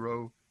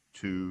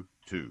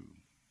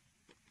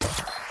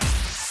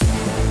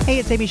 Hey,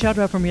 it's Amy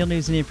Shadwell from Real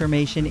News and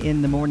Information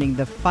in the Morning.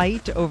 The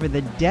fight over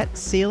the debt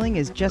ceiling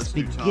is just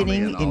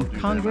beginning in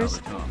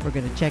Congress. We're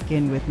going to check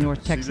in with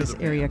North Texas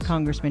area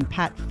Congressman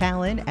Pat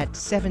Fallon at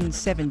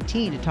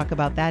 7:17 to talk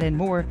about that and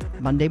more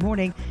Monday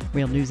morning.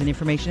 Real News and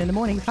Information in the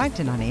Morning, 5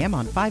 to 9 a.m.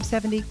 on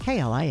 570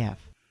 KLIF.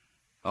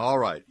 All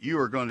right, you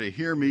are going to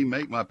hear me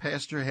make my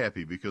pastor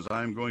happy because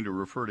I'm going to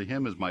refer to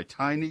him as my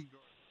tiny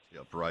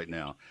tip right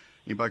now.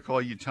 Anybody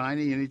call you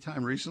tiny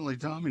anytime recently,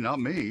 Tommy? Not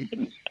me.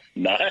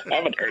 No, I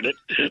haven't heard it.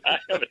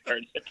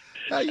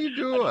 How you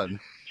doing?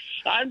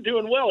 I'm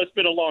doing well. It's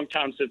been a long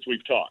time since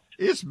we've talked.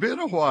 It's been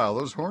a while.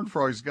 Those Horned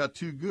Frogs got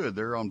too good.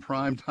 They're on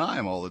prime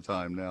time all the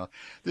time now.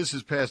 This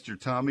is Pastor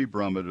Tommy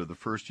Brummett of the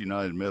First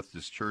United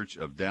Methodist Church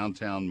of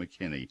downtown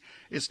McKinney.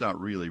 It's not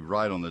really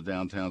right on the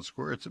downtown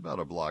square. It's about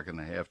a block and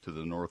a half to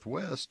the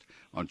northwest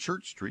on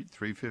Church Street,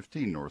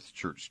 315 North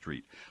Church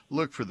Street.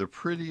 Look for the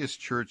prettiest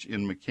church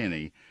in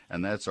McKinney,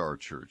 and that's our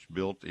church.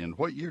 Built in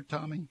what year,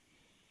 Tommy?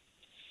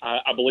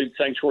 I believe the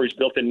sanctuary is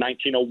built in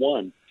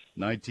 1901.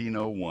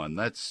 1901.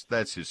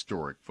 That's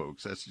historic,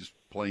 folks. That's just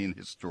plain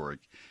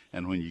historic.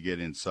 And when you get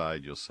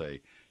inside, you'll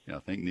say, I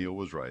think Neil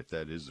was right.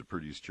 That is the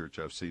prettiest church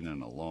I've seen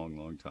in a long,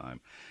 long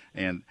time.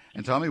 And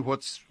Tommy,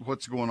 what's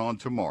going on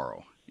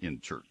tomorrow in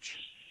church?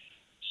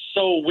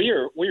 So we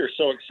are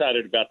so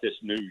excited about this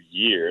new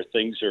year.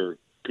 Things are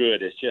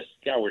good. It's just,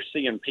 we're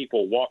seeing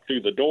people walk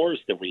through the doors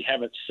that we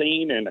haven't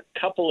seen in a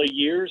couple of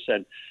years,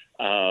 and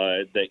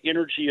the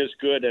energy is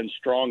good and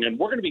strong. And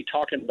we're going to be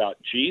talking about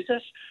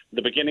Jesus,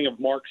 the beginning of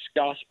Mark's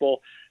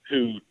gospel,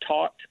 who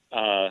taught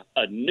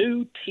a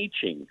new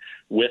teaching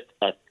with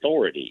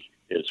authority,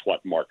 is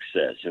what Mark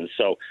says. And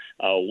so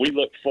we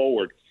look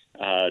forward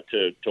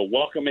to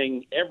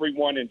welcoming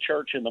everyone in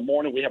church in the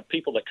morning. We have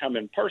people that come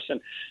in person,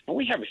 and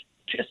we have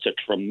just a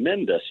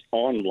tremendous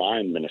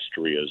online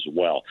ministry as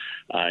well.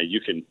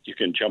 You can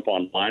jump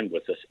online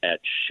with us at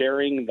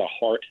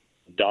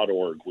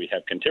sharingtheheart.org. We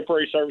have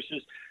contemporary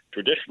services,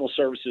 traditional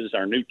services.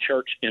 Our new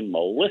church in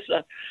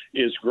Melissa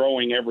is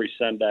growing every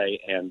Sunday,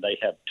 and they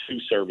have 2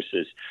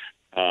 services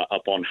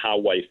up on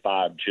Highway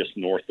 5 just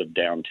north of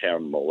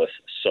downtown Melissa.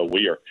 So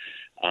we are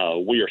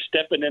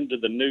stepping into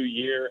the new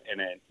year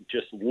and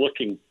just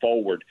looking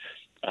forward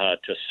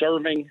to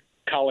serving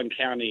Collin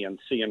County and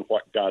seeing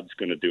what God's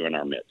going to do in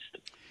our midst.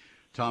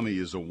 Tommy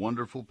is a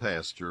wonderful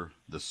pastor.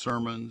 The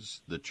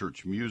sermons, the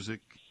church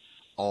music,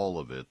 all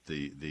of it,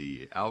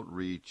 the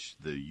outreach,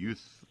 the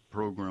youth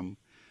program,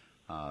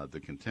 the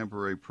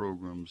contemporary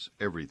programs,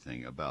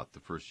 everything about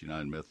the First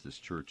United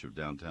Methodist Church of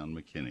downtown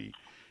McKinney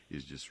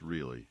is just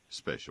really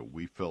special.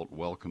 We felt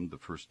welcomed the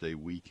first day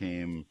we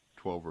came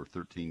 12 or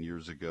 13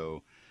 years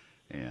ago,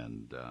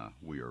 and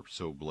we are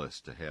so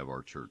blessed to have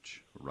our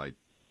church right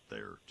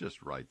there,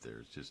 just right there.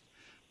 It's just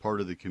part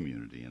of the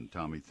community. And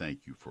Tommy,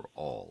 thank you for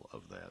all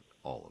of that.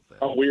 Oh,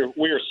 we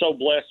are so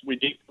blessed. We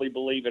deeply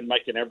believe in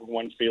making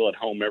everyone feel at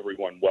home,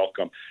 everyone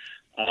welcome.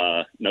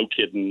 No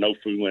kidding, no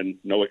fooling,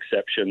 no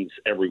exceptions.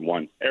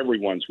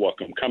 Everyone's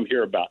welcome. Come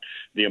hear about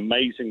the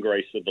amazing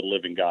grace of the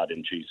living God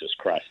in Jesus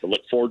Christ. I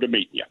look forward to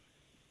meeting you.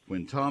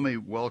 When Tommy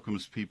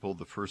welcomes people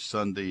the first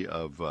Sunday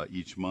of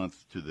each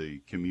month to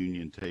the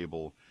communion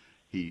table,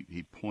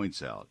 he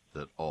points out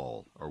that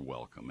all are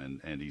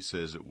welcome, and he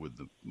says it with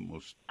the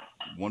most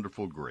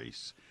wonderful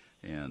grace.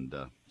 And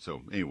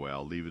so anyway,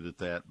 I'll leave it at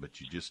that, but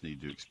you just need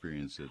to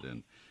experience it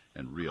and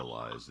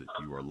realize that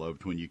you are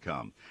loved when you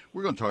come.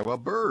 We're going to talk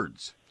about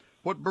birds.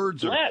 What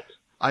birds are...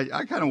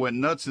 I kind of went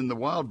nuts in the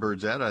Wild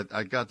Birds ad.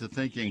 I got to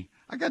thinking,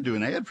 I got to do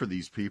an ad for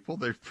these people.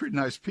 They're pretty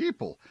nice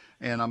people.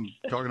 And I'm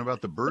talking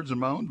about the birds in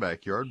my own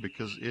backyard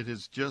because it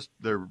is just,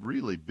 they're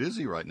really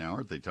busy right now,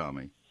 aren't they,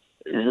 Tommy?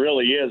 It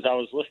really is. I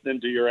was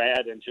listening to your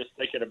ad and just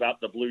thinking about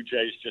the Blue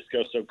Jays just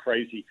go so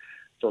crazy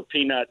for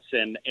peanuts.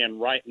 And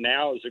right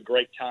now is a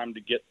great time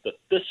to get the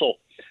thistle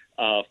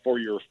for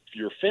your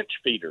finch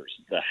feeders.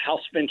 The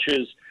house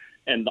finches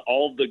and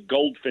all the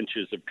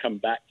goldfinches have come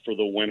back for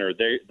the winter.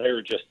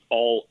 They're just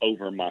all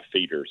over my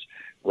feeders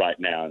right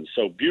now. And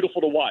so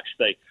beautiful to watch.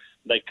 They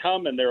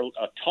come and they're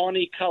a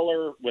tawny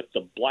color with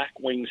the black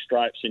wing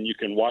stripes, and you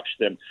can watch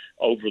them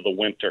over the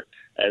winter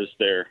as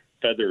their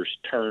feathers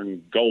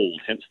turn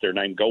gold, hence their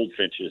name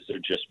goldfinches. They're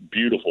just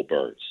beautiful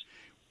birds.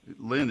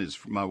 Lynn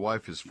my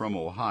wife is from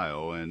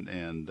Ohio,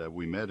 and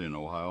we met in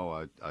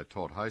Ohio. I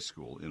taught high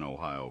school in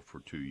Ohio for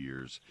 2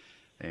 years,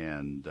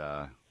 and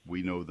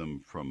we know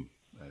them from.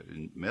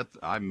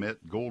 I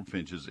met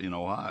goldfinches in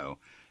Ohio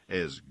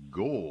as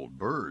gold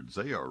birds.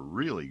 They are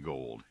really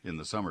gold in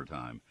the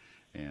summertime,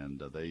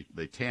 and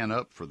they tan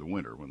up for the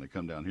winter. When they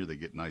come down here, they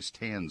get nice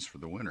tans for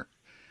the winter.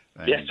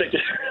 And, yes, they do.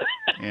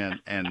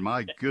 and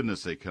my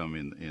goodness, they come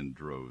in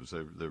droves.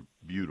 They're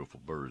beautiful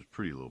birds,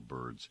 pretty little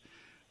birds.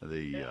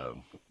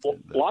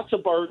 Lots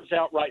of birds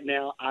out right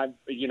now. I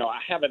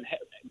haven't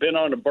been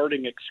on a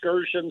birding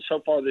excursion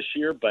so far this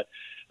year, but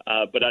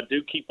I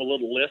do keep a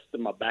little list of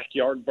my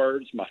backyard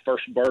birds. My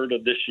first bird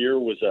of this year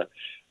was a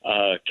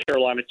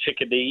Carolina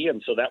chickadee,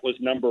 and so that was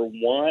number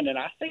one. And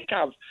I think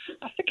I've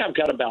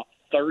got about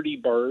 30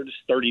 birds,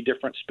 30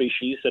 different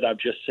species that I've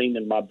just seen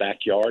in my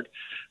backyard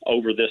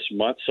over this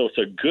month. So it's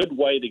a good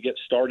way to get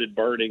started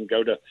birding.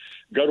 Go to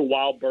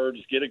Wild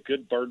Birds, get a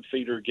good bird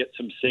feeder, get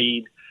some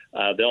seed.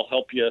 They'll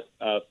help you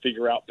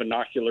figure out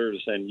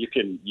binoculars, and you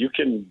can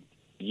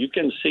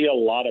see a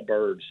lot of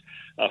birds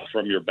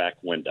from your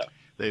back window.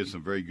 They have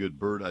some very good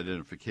bird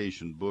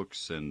identification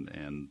books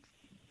and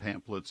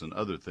pamphlets and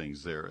other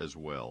things there as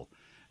well.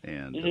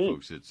 And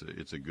folks,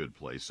 it's a good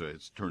place. So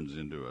it turns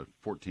into a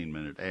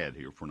 14-minute ad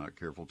here. If we're not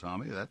careful,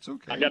 Tommy, that's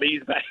okay. I got to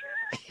ease back.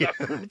 Yeah,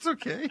 it's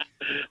okay.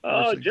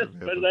 But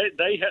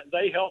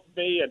they help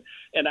me,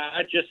 and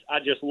I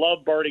just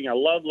love birding. I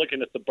love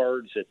looking at the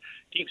birds. It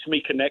keeps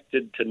me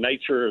connected to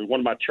nature. And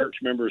one of my church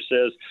members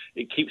says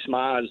it keeps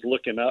my eyes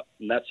looking up,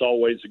 and that's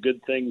always a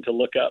good thing to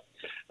look up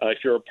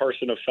if you're a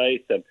person of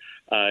faith. And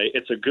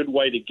it's a good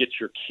way to get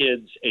your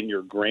kids and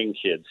your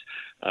grandkids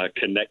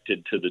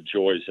connected to the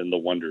joys and the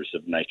wonders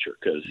of nature,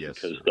 because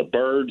the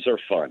birds are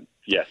fun.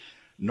 Yes.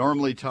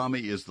 Normally,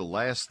 Tommy is the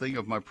last thing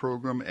of my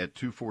program at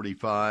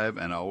 2:45,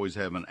 and I always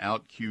have an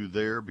out cue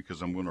there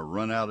because I'm going to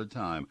run out of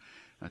time.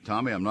 Now,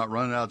 Tommy, I'm not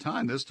running out of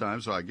time this time,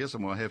 so I guess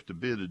I'm going to have to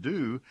bid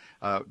adieu.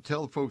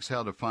 Tell folks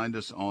how to find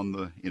us on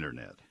the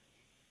Internet.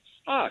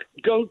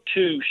 Go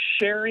to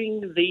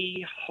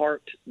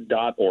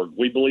sharingtheheart.org.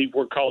 We believe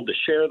we're called to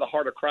share the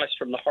heart of Christ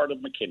from the heart of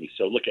McKinney.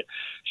 So look at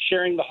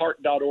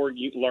sharingtheheart.org.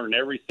 You can learn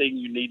everything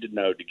you need to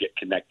know to get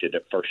connected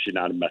at First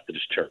United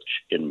Methodist Church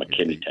in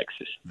McKinney,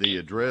 Texas. The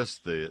address,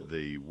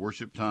 the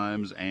worship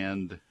times,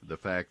 and the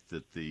fact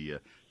that the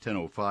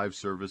 10:05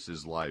 service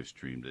is live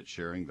streamed at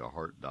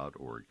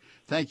sharingtheheart.org.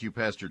 Thank you,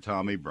 Pastor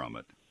Tommy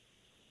Brummett.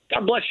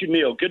 God bless you,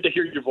 Neil. Good to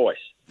hear your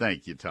voice.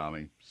 Thank you,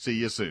 Tommy. See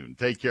you soon.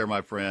 Take care, my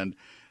friend.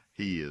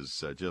 He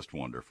is just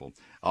wonderful.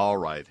 All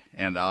right,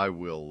 and I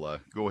will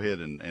go ahead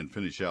and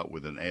finish out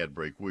with an ad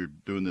break. We're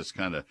doing this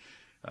kind of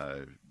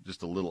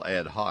just a little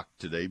ad hoc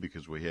today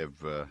because we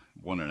have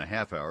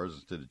 1.5 hours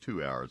instead of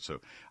 2 hours. So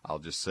I'll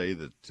just say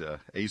that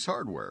Ace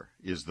Hardware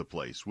is the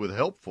place with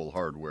helpful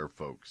hardware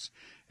folks.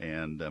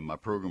 And my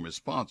program is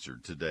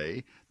sponsored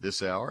today,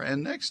 this hour,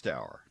 and next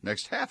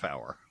half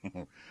hour,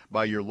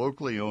 by your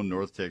locally owned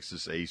North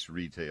Texas Ace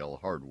Retail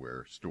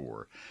Hardware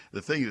Store.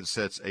 The thing that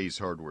sets Ace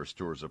Hardware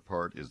Stores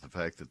apart is the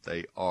fact that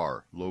they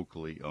are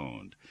locally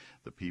owned.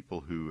 The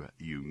people who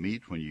you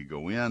meet when you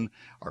go in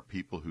are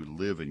people who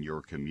live in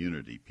your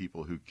community,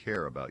 people who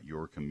care about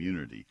your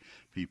community,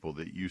 people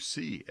that you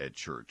see at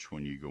church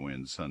when you go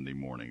in Sunday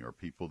morning, or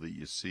people that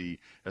you see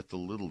at the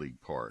Little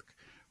League Park,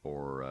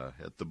 or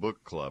at the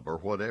book club, or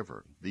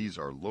whatever. These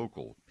are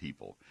local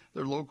people.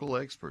 They're local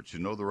experts who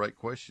know the right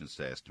questions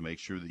to ask to make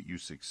sure that you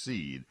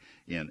succeed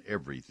in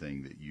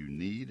everything that you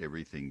need,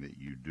 everything that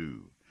you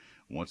do.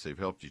 Once they've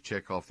helped you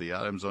check off the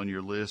items on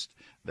your list,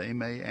 they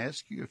may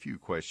ask you a few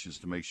questions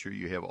to make sure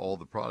you have all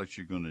the products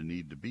you're going to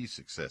need to be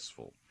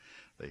successful.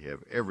 They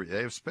have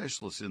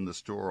specialists in the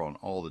store on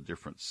all the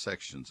different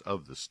sections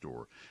of the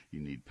store.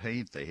 You need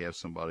paint, they have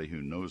somebody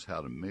who knows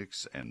how to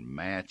mix and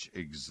match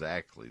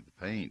exactly the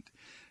paint.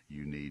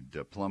 You need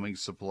plumbing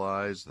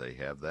supplies, they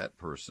have that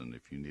person.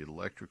 If you need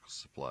electrical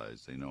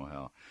supplies, they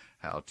know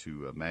how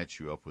to match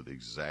you up with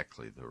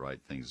exactly the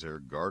right things there.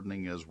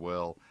 Gardening as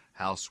well,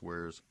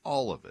 housewares,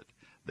 all of it.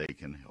 They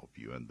can help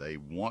you, and they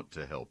want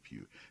to help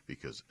you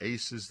because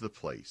Ace is the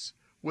place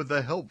with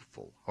the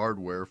helpful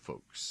hardware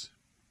folks.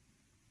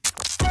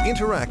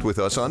 Interact with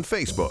us on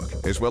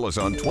Facebook as well as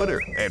on Twitter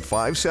at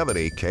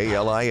 570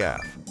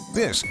 KLIF.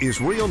 This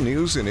is Real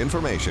News and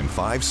Information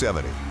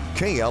 570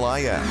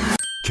 KLIF.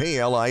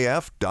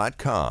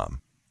 KLIF.com.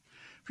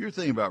 If you're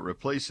thinking about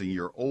replacing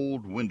your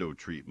old window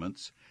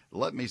treatments,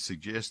 let me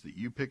suggest that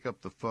you pick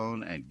up the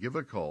phone and give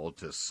a call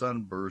to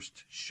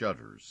Sunburst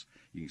Shutters.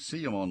 You can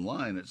see them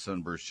online at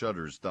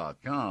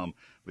sunburstshutters.com,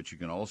 but you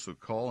can also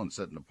call and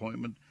set an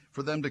appointment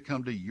for them to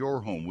come to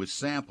your home with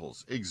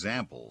samples,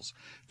 examples.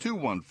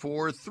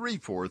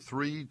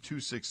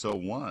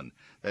 214-343-2601.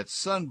 That's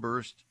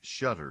Sunburst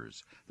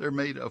Shutters. They're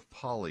made of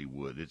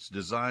polywood. It's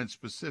designed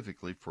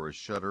specifically for a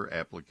shutter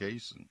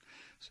application.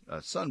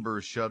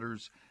 Sunburst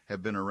Shutters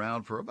have been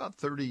around for about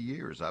 30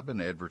 years. I've been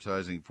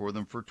advertising for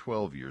them for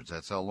 12 years.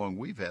 That's how long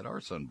we've had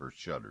our Sunburst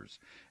Shutters,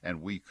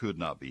 and we could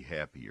not be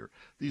happier.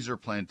 These are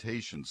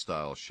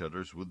plantation-style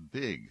shutters with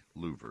big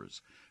louvers,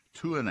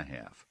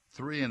 2.5,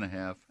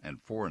 3.5 and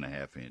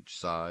 4.5 inch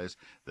size.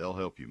 They'll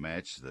help you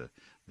match the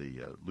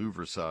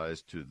louver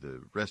size to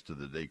the rest of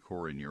the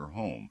decor in your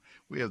home.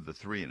 We have the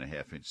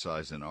 3.5 inch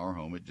size in our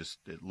home. It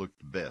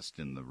looked best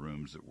in the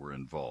rooms that were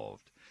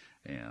involved,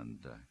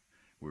 and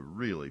we're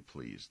really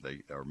pleased.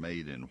 They are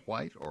made in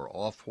white or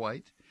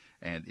off-white,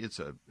 and it's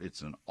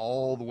an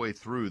all the way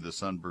through the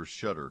Sunburst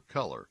shutter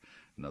color.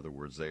 In other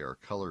words, they are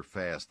color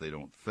fast. They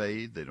don't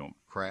fade, they don't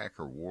crack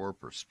or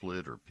warp or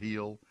split or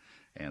peel,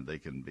 and they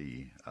can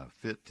be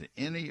fit to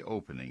any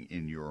opening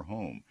in your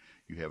home.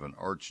 You have an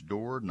arched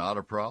door, not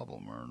a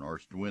problem, or an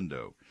arched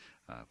window.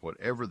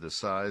 Whatever the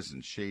size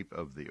and shape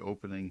of the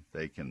opening,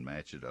 they can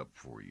match it up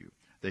for you.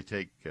 They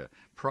take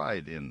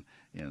pride in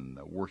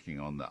working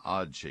on the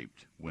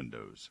odd-shaped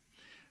windows.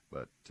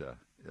 But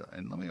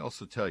and let me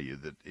also tell you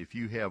that if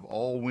you have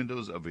all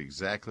windows of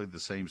exactly the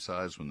same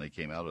size when they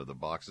came out of the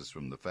boxes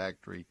from the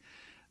factory,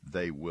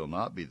 they will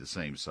not be the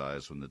same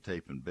size when the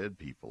tape and bed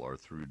people are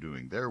through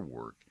doing their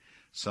work.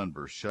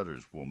 Sunburst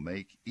Shutters will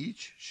make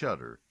each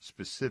shutter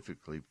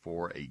specifically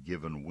for a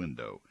given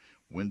window,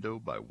 window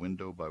by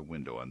window by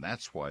window, and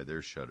that's why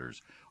their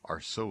shutters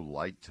are so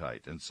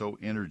light-tight and so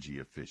energy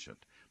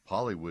efficient.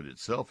 Polywood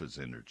itself is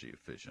energy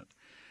efficient.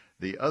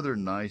 The other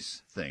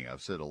nice thing,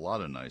 I've said a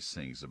lot of nice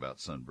things about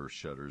Sunburst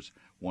Shutters.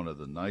 One of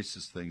the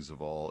nicest things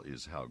of all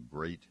is how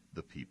great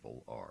the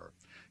people are.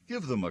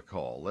 Give them a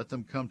call. Let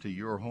them come to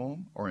your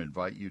home or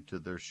invite you to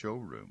their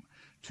showroom.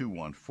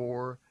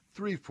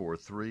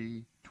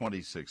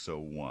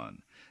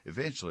 214-343-2601.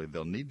 Eventually,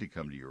 they'll need to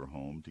come to your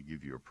home to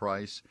give you a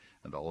price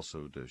and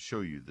also to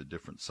show you the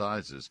different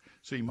sizes,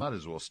 so you might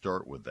as well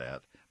start with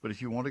that. But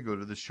if you want to go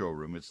to the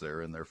showroom, it's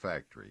there in their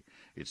factory.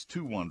 It's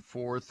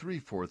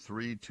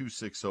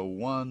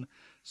 214-343-2601,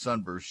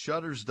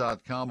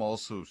 sunburstshutters.com,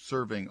 also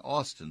serving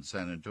Austin,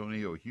 San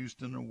Antonio,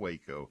 Houston, and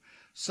Waco.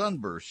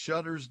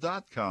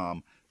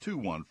 sunburstshutters.com,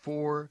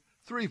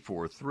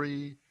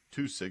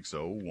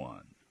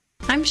 214-343-2601.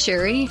 I'm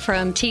Sherry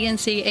from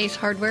TNC Ace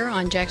Hardware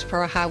on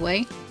Jacksboro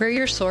Highway. We're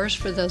your source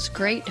for those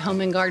great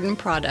home and garden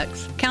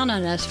products. Count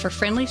on us for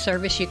friendly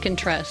service you can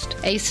trust.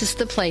 Ace is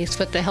the place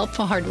with the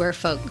helpful hardware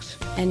folks.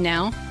 And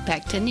now,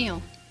 back to Neil.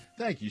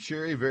 Thank you,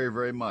 Sherry, very,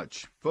 very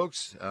much.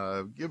 Folks,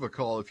 give a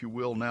call, if you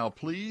will, now,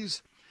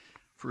 please.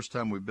 First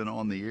time we've been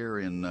on the air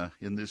in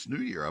this new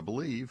year, I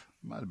believe.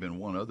 Might have been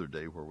one other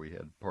day where we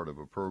had part of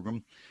a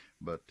program,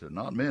 but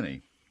not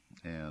many.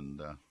 And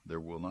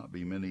there will not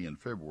be many in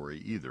February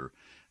either.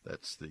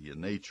 That's the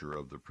nature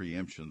of the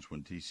preemptions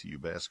when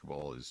TCU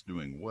basketball is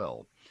doing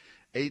well.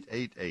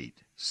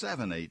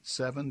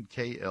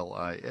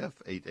 888-787-KLIF,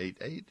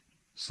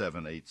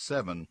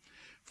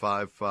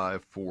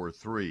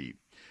 888-787-5543.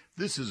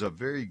 This is a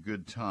very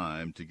good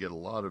time to get a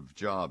lot of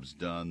jobs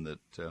done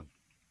that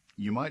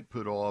you might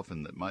put off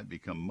and that might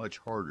become much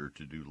harder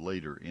to do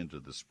later into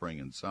the spring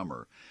and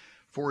summer.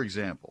 For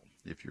example,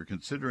 if you're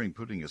considering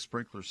putting a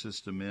sprinkler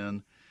system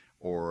in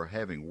or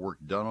having work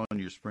done on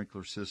your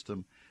sprinkler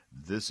system,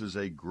 this is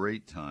a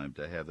great time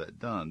to have that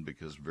done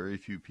because very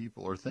few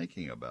people are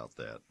thinking about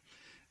that.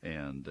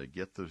 And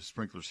get the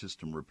sprinkler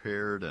system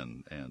repaired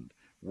and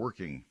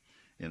working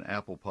in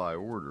apple pie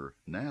order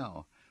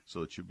now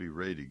so that you'll be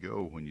ready to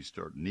go when you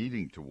start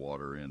needing to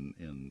water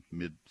in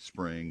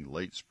mid-spring,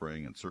 late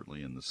spring, and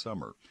certainly in the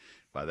summer.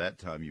 By that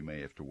time, you may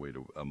have to wait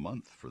a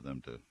month for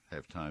them to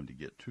have time to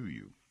get to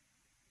you.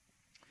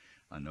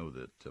 I know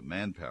that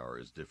manpower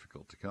is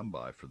difficult to come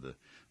by for the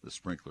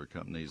sprinkler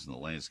companies and the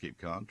landscape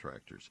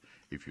contractors.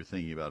 If you're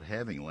thinking about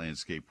having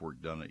landscape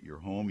work done at your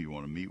home, you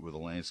want to meet with a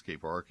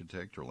landscape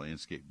architect or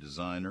landscape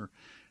designer,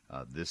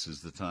 this is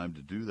the time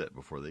to do that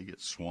before they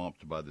get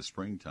swamped by the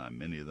springtime.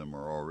 Many of them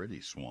are already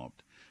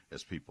swamped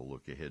as people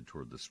look ahead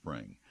toward the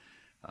spring.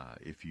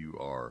 If you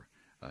are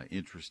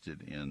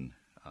interested in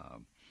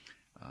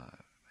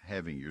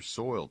having your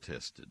soil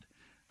tested,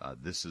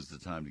 this is the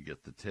time to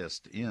get the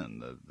test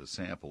in, the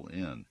sample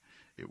in.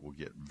 It will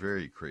get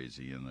very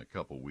crazy in a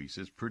couple weeks.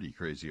 It's pretty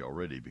crazy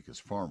already because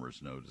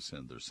farmers know to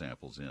send their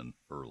samples in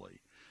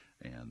early.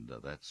 And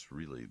that's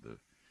really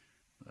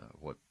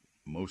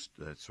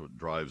that's what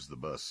drives the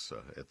bus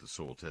at the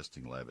soil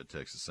testing lab at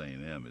Texas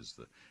A&M is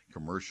the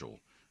commercial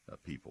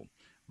people.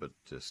 But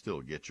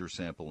still, get your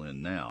sample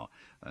in now.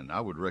 And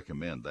I would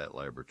recommend that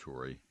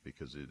laboratory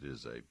because it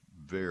is a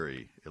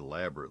very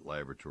elaborate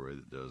laboratory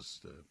that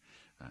does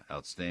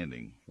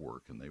outstanding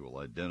work, and they will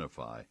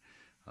identify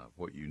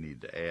what you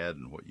need to add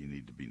and what you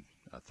need to be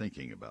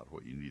thinking about,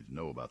 what you need to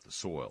know about the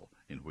soil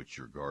in which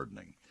you're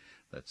gardening.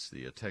 That's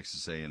the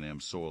Texas A&M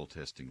Soil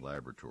Testing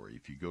Laboratory.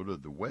 If you go to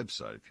the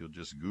website, if you'll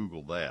just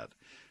Google that,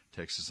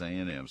 Texas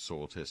A&M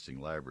Soil Testing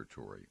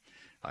Laboratory.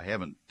 I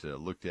haven't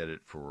looked at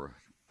it for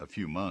a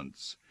few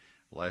months.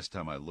 Last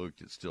time I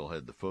looked, it still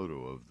had the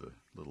photo of the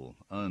little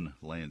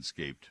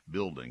unlandscaped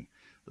building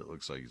that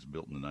looks like it's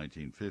built in the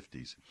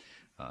 1950s.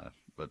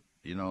 But,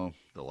 you know,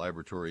 the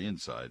laboratory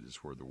inside is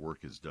where the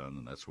work is done,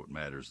 and that's what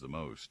matters the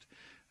most.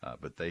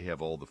 But they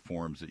have all the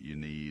forms that you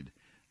need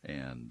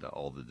and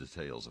all the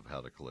details of how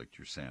to collect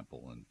your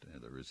sample, and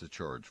there is a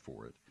charge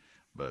for it.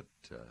 But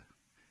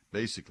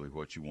basically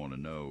what you want to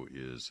know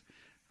is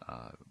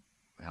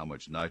how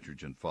much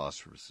nitrogen,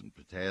 phosphorus, and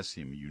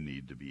potassium you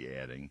need to be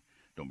adding.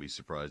 Don't be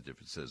surprised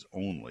if it says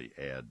only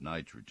add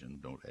nitrogen.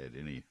 Don't add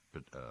any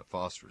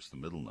phosphorus, the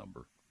middle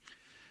number.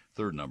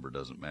 Third number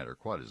doesn't matter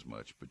quite as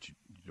much, but you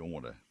don't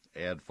want to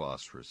add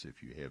phosphorus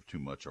if you have too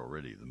much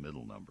already, the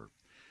middle number.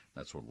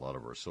 That's what a lot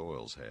of our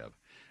soils have.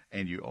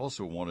 And you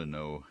also want to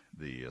know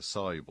the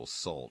soluble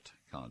salt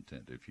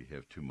content if you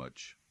have too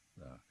much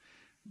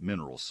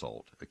mineral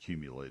salt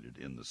accumulated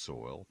in the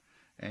soil.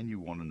 And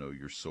you want to know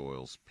your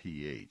soil's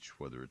pH,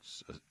 whether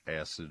it's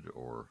acid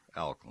or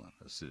alkaline,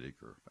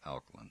 acidic or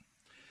alkaline.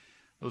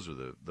 Those are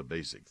the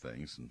basic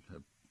things, and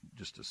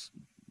just a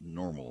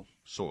normal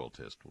soil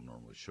test will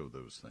normally show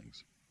those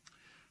things.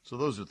 So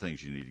those are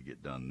things you need to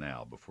get done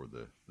now before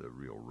the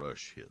real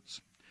rush hits.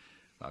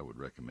 I would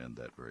recommend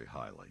that very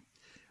highly.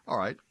 All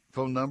right,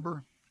 phone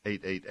number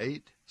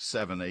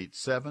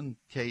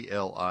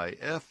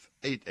 888-787-KLIF,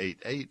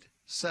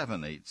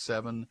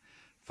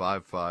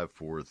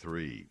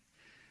 888-787-5543.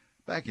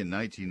 Back in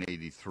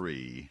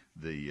 1983,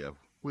 the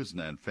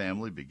Wisnan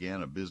family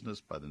began a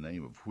business by the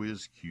name of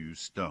Whiz Q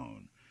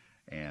Stone.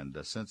 And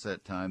since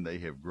that time, they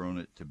have grown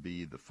it to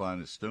be the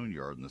finest stone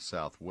yard in the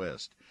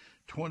Southwest.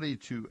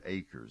 22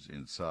 acres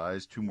in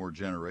size. 2 more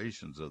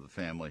generations of the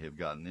family have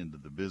gotten into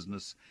the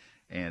business,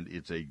 and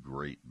it's a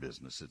great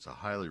business. It's a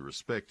highly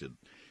respected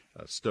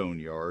stone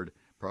yard,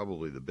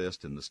 probably the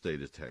best in the state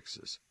of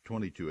Texas.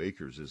 22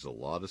 acres is a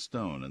lot of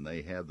stone, and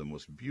they have the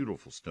most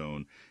beautiful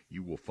stone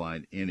you will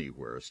find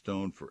anywhere. A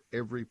stone for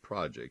every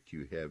project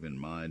you have in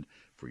mind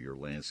for your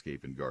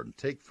landscape and garden.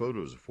 Take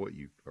photos of what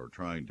you are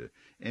trying to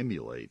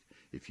emulate.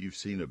 If you've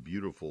seen a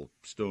beautiful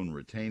stone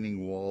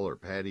retaining wall or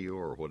patio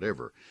or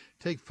whatever,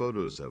 take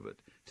photos of it.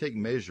 Take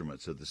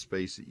measurements of the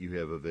space that you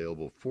have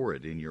available for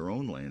it in your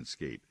own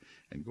landscape,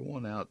 and go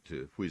on out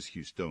to Whiz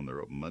Q Stone.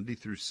 They're open Monday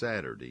through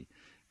Saturday,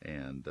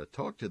 and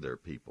talk to their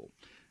people.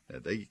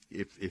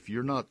 If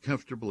you're not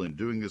comfortable in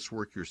doing this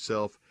work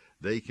yourself,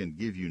 they can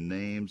give you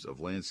names of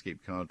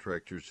landscape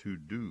contractors who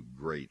do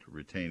great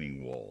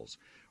retaining walls,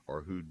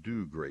 or who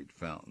do great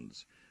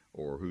fountains,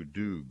 or who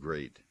do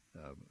great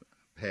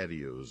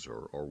patios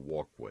or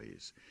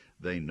walkways.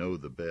 They know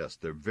the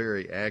best. They're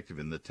very active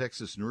in the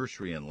Texas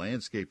Nursery and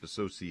Landscape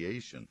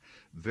Association,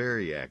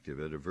 very active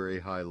at a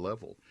very high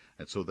level.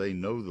 And so they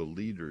know the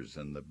leaders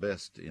and the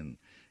best in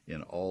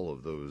all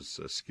of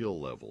those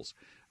skill levels.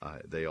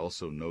 They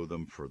also know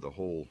them for the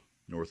whole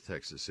North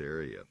Texas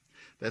area.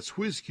 That's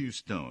Whiz Q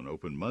Stone,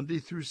 open Monday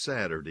through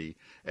Saturday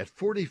at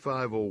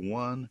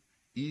 4501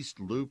 East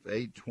Loop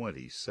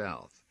 820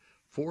 South,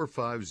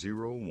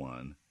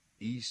 4501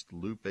 East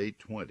Loop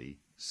 820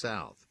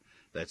 South.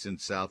 That's in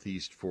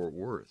Southeast Fort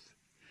Worth.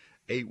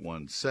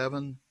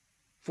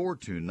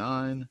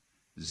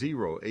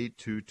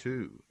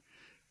 817-429-0822.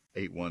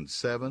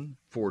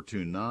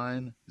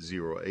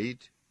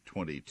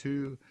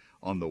 817-429-0822.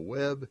 On the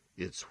web,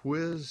 it's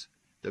Whiz,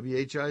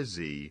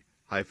 WHIZ-Q.com.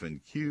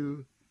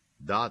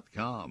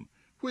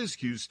 Whiz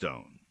Q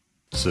Stone.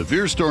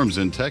 Severe storms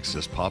in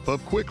Texas pop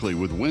up quickly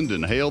with wind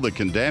and hail that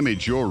can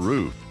damage your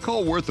roof.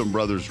 Call Wortham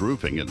Brothers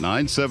Roofing at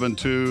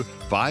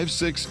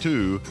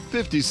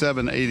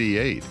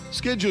 972-562-5788.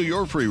 Schedule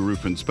your free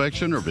roof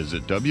inspection or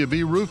visit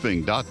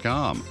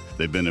wbroofing.com.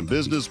 They've been in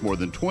business more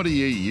than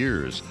 28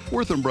 years.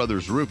 Wortham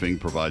Brothers Roofing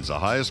provides the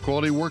highest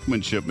quality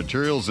workmanship,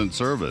 materials, and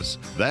service.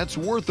 That's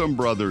Wortham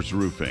Brothers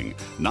Roofing,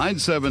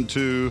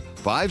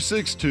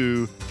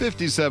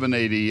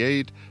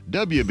 972-562-5788,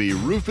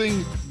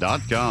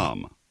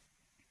 wbroofing.com.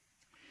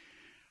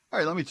 All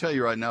right, let me tell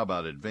you right now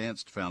about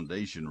Advanced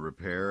Foundation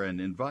Repair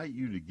and invite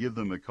you to give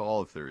them a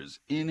call if there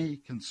is any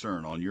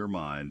concern on your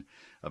mind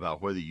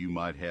about whether you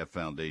might have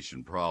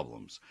foundation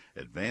problems.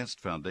 Advanced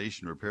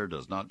Foundation Repair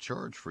does not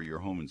charge for your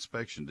home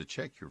inspection to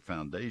check your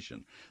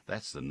foundation.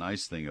 That's the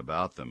nice thing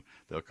about them.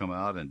 They'll come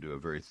out and do a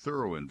very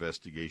thorough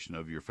investigation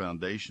of your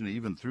foundation,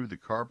 even through the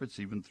carpets,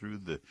 even through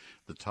the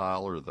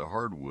tile or the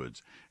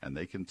hardwoods, and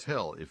they can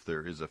tell if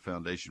there is a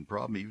foundation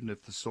problem, even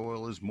if the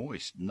soil is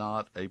moist.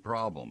 Not a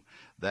problem.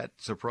 That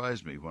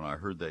surprised me when I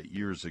heard that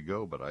years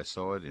ago, but I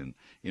saw it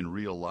in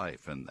real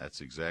life, and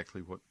that's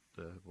exactly what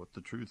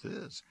the truth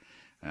is.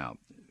 Now,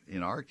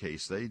 in our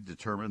case, they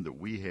determined that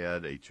we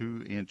had a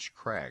 2-inch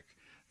crack,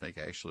 I think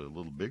actually a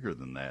little bigger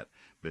than that,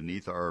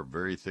 beneath our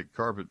very thick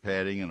carpet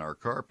padding in our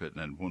carpet.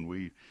 And when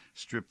we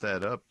stripped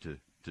that up to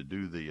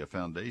do the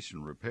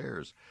foundation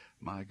repairs,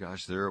 my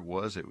gosh, there it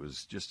was. It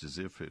was just as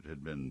if it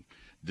had been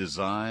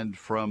designed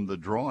from the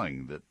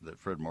drawing that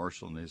Fred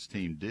Marshall and his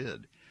team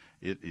did.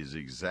 It is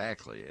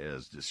exactly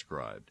as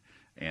described.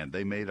 And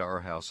they made our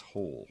house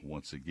whole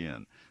once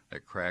again.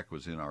 That crack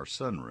was in our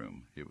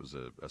sunroom. It was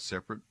a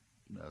separate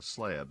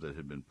slab that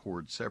had been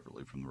poured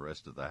separately from the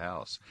rest of the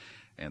house,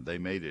 and they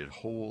made it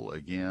whole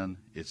again.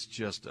 It's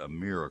just a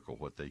miracle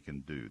what they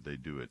can do. They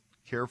do it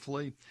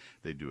carefully,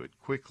 they do it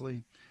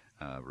quickly,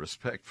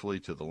 respectfully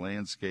to the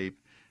landscape,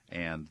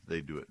 and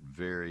they do it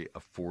very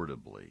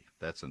affordably.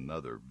 That's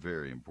another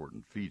very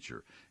important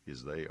feature,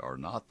 is they are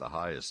not the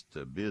highest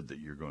bid that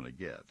you're going to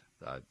get.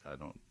 I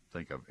don't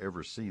think I've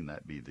ever seen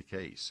that be the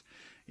case.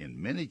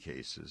 In many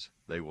cases,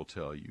 they will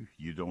tell you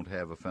you don't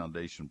have a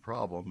foundation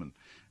problem,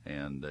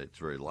 and it's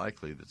very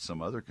likely that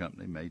some other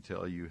company may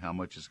tell you how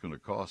much it's going to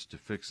cost to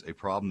fix a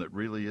problem that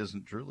really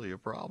isn't truly a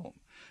problem.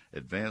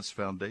 Advanced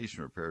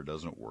Foundation Repair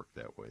doesn't work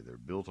that way. They're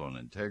built on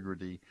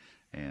integrity,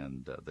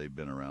 and they've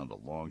been around a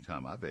long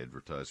time. I've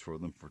advertised for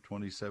them for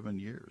 27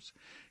 years.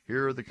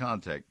 Here are the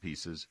contact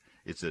pieces.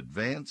 It's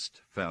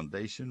Advanced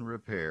Foundation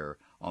Repair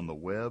on the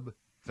web,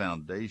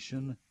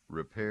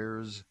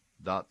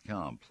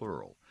 foundationrepairs.com,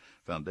 plural.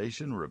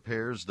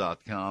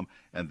 foundationrepairs.com,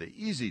 and the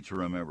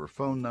easy-to-remember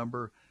phone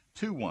number,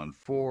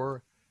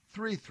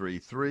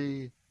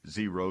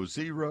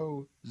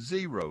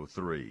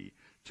 214-333-0003.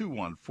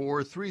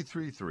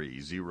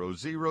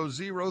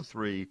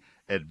 214-333-0003,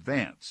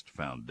 Advanced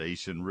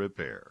Foundation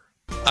Repair.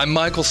 I'm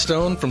Michael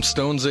Stone from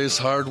Stone's Ace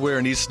Hardware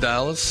in East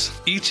Dallas.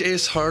 Each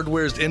Ace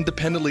Hardware is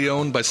independently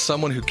owned by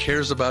someone who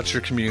cares about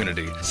your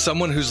community,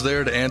 someone who's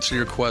there to answer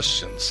your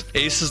questions.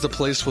 Ace is the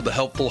place with the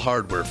helpful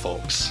hardware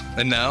folks.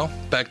 And now,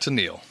 back to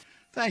Neil.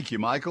 Thank you,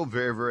 Michael,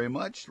 very, very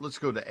much. Let's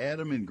go to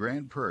Adam in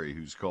Grand Prairie,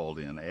 who's called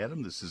in.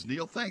 Adam, this is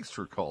Neil. Thanks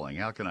for calling.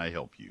 How can I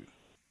help you?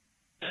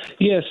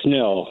 Yes,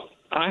 Neil.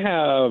 I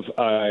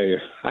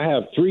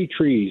have 3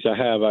 trees. I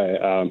have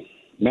a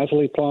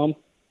Methley plum,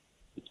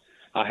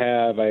 I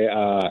have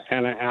a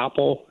Anna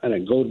apple, and a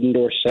golden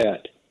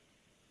dorset.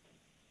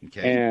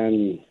 Okay.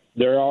 And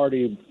they're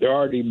already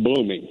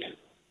blooming.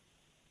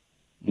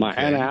 My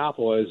Anna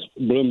apple has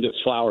bloomed its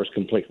flowers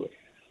completely,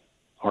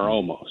 or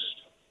almost.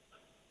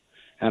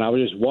 And I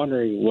was just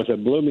wondering, with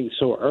it blooming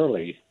so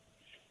early,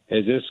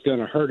 is this going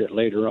to hurt it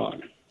later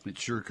on? It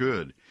sure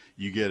could.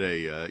 You get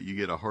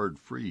a hard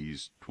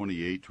freeze,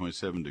 28,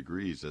 27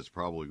 degrees. That's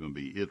probably going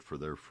to be it for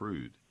their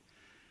fruit.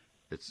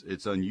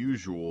 It's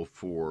unusual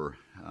for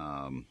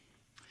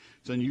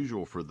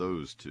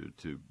those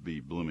to be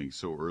blooming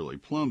so early.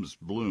 Plums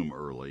bloom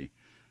early,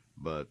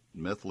 but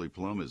Methley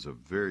plum is a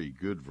very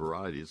good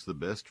variety. It's the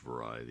best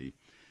variety,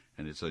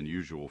 and it's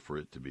unusual for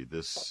it to be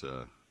this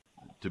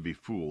to be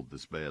fooled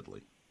this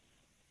badly.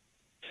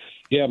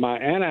 Yeah, my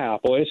Anna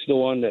apple, it's the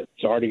one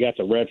that's already got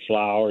the red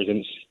flowers and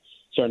it's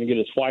starting to get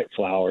its white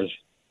flowers,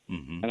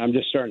 and I'm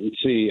just starting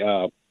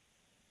to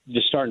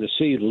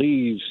see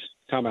leaves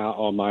come out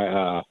on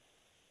my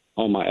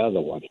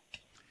other one.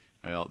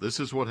 Well,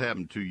 this is what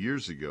happened 2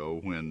 years ago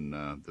when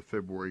the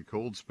February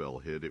cold spell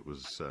hit. It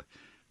was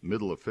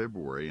middle of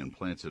February, and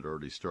plants had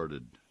already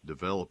started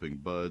developing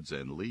buds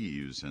and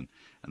leaves, and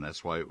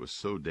that's why it was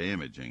so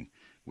damaging.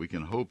 We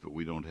can hope that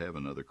we don't have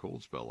another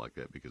cold spell like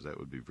that, because that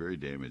would be very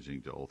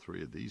damaging to all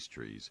 3 of these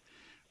trees.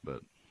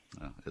 But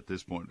at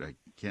this point, I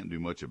can't do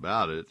much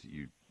about it.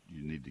 You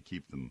need to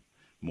keep them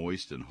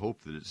moist and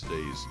hope that it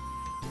stays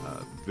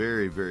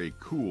very, very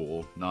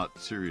cool, not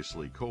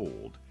seriously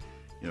cold.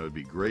 You know, it'd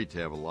be great to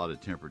have a lot of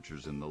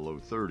temperatures in the low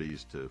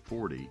 30s to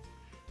 40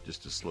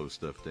 just to slow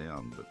stuff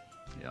down. But,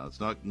 yeah, it's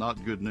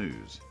not good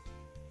news.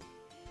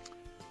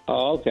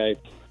 Oh, okay.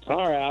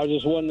 All right. I was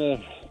just wanting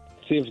to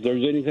see if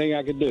there's anything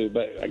I could do,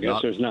 but I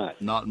guess there's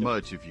not. Not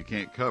much. If you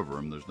can't cover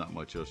them, there's not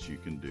much else you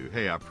can do.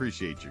 Hey, I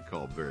appreciate your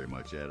call very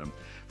much, Adam.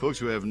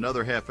 Folks, we have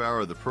another half hour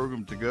of the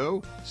program to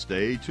go.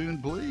 Stay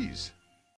tuned, please.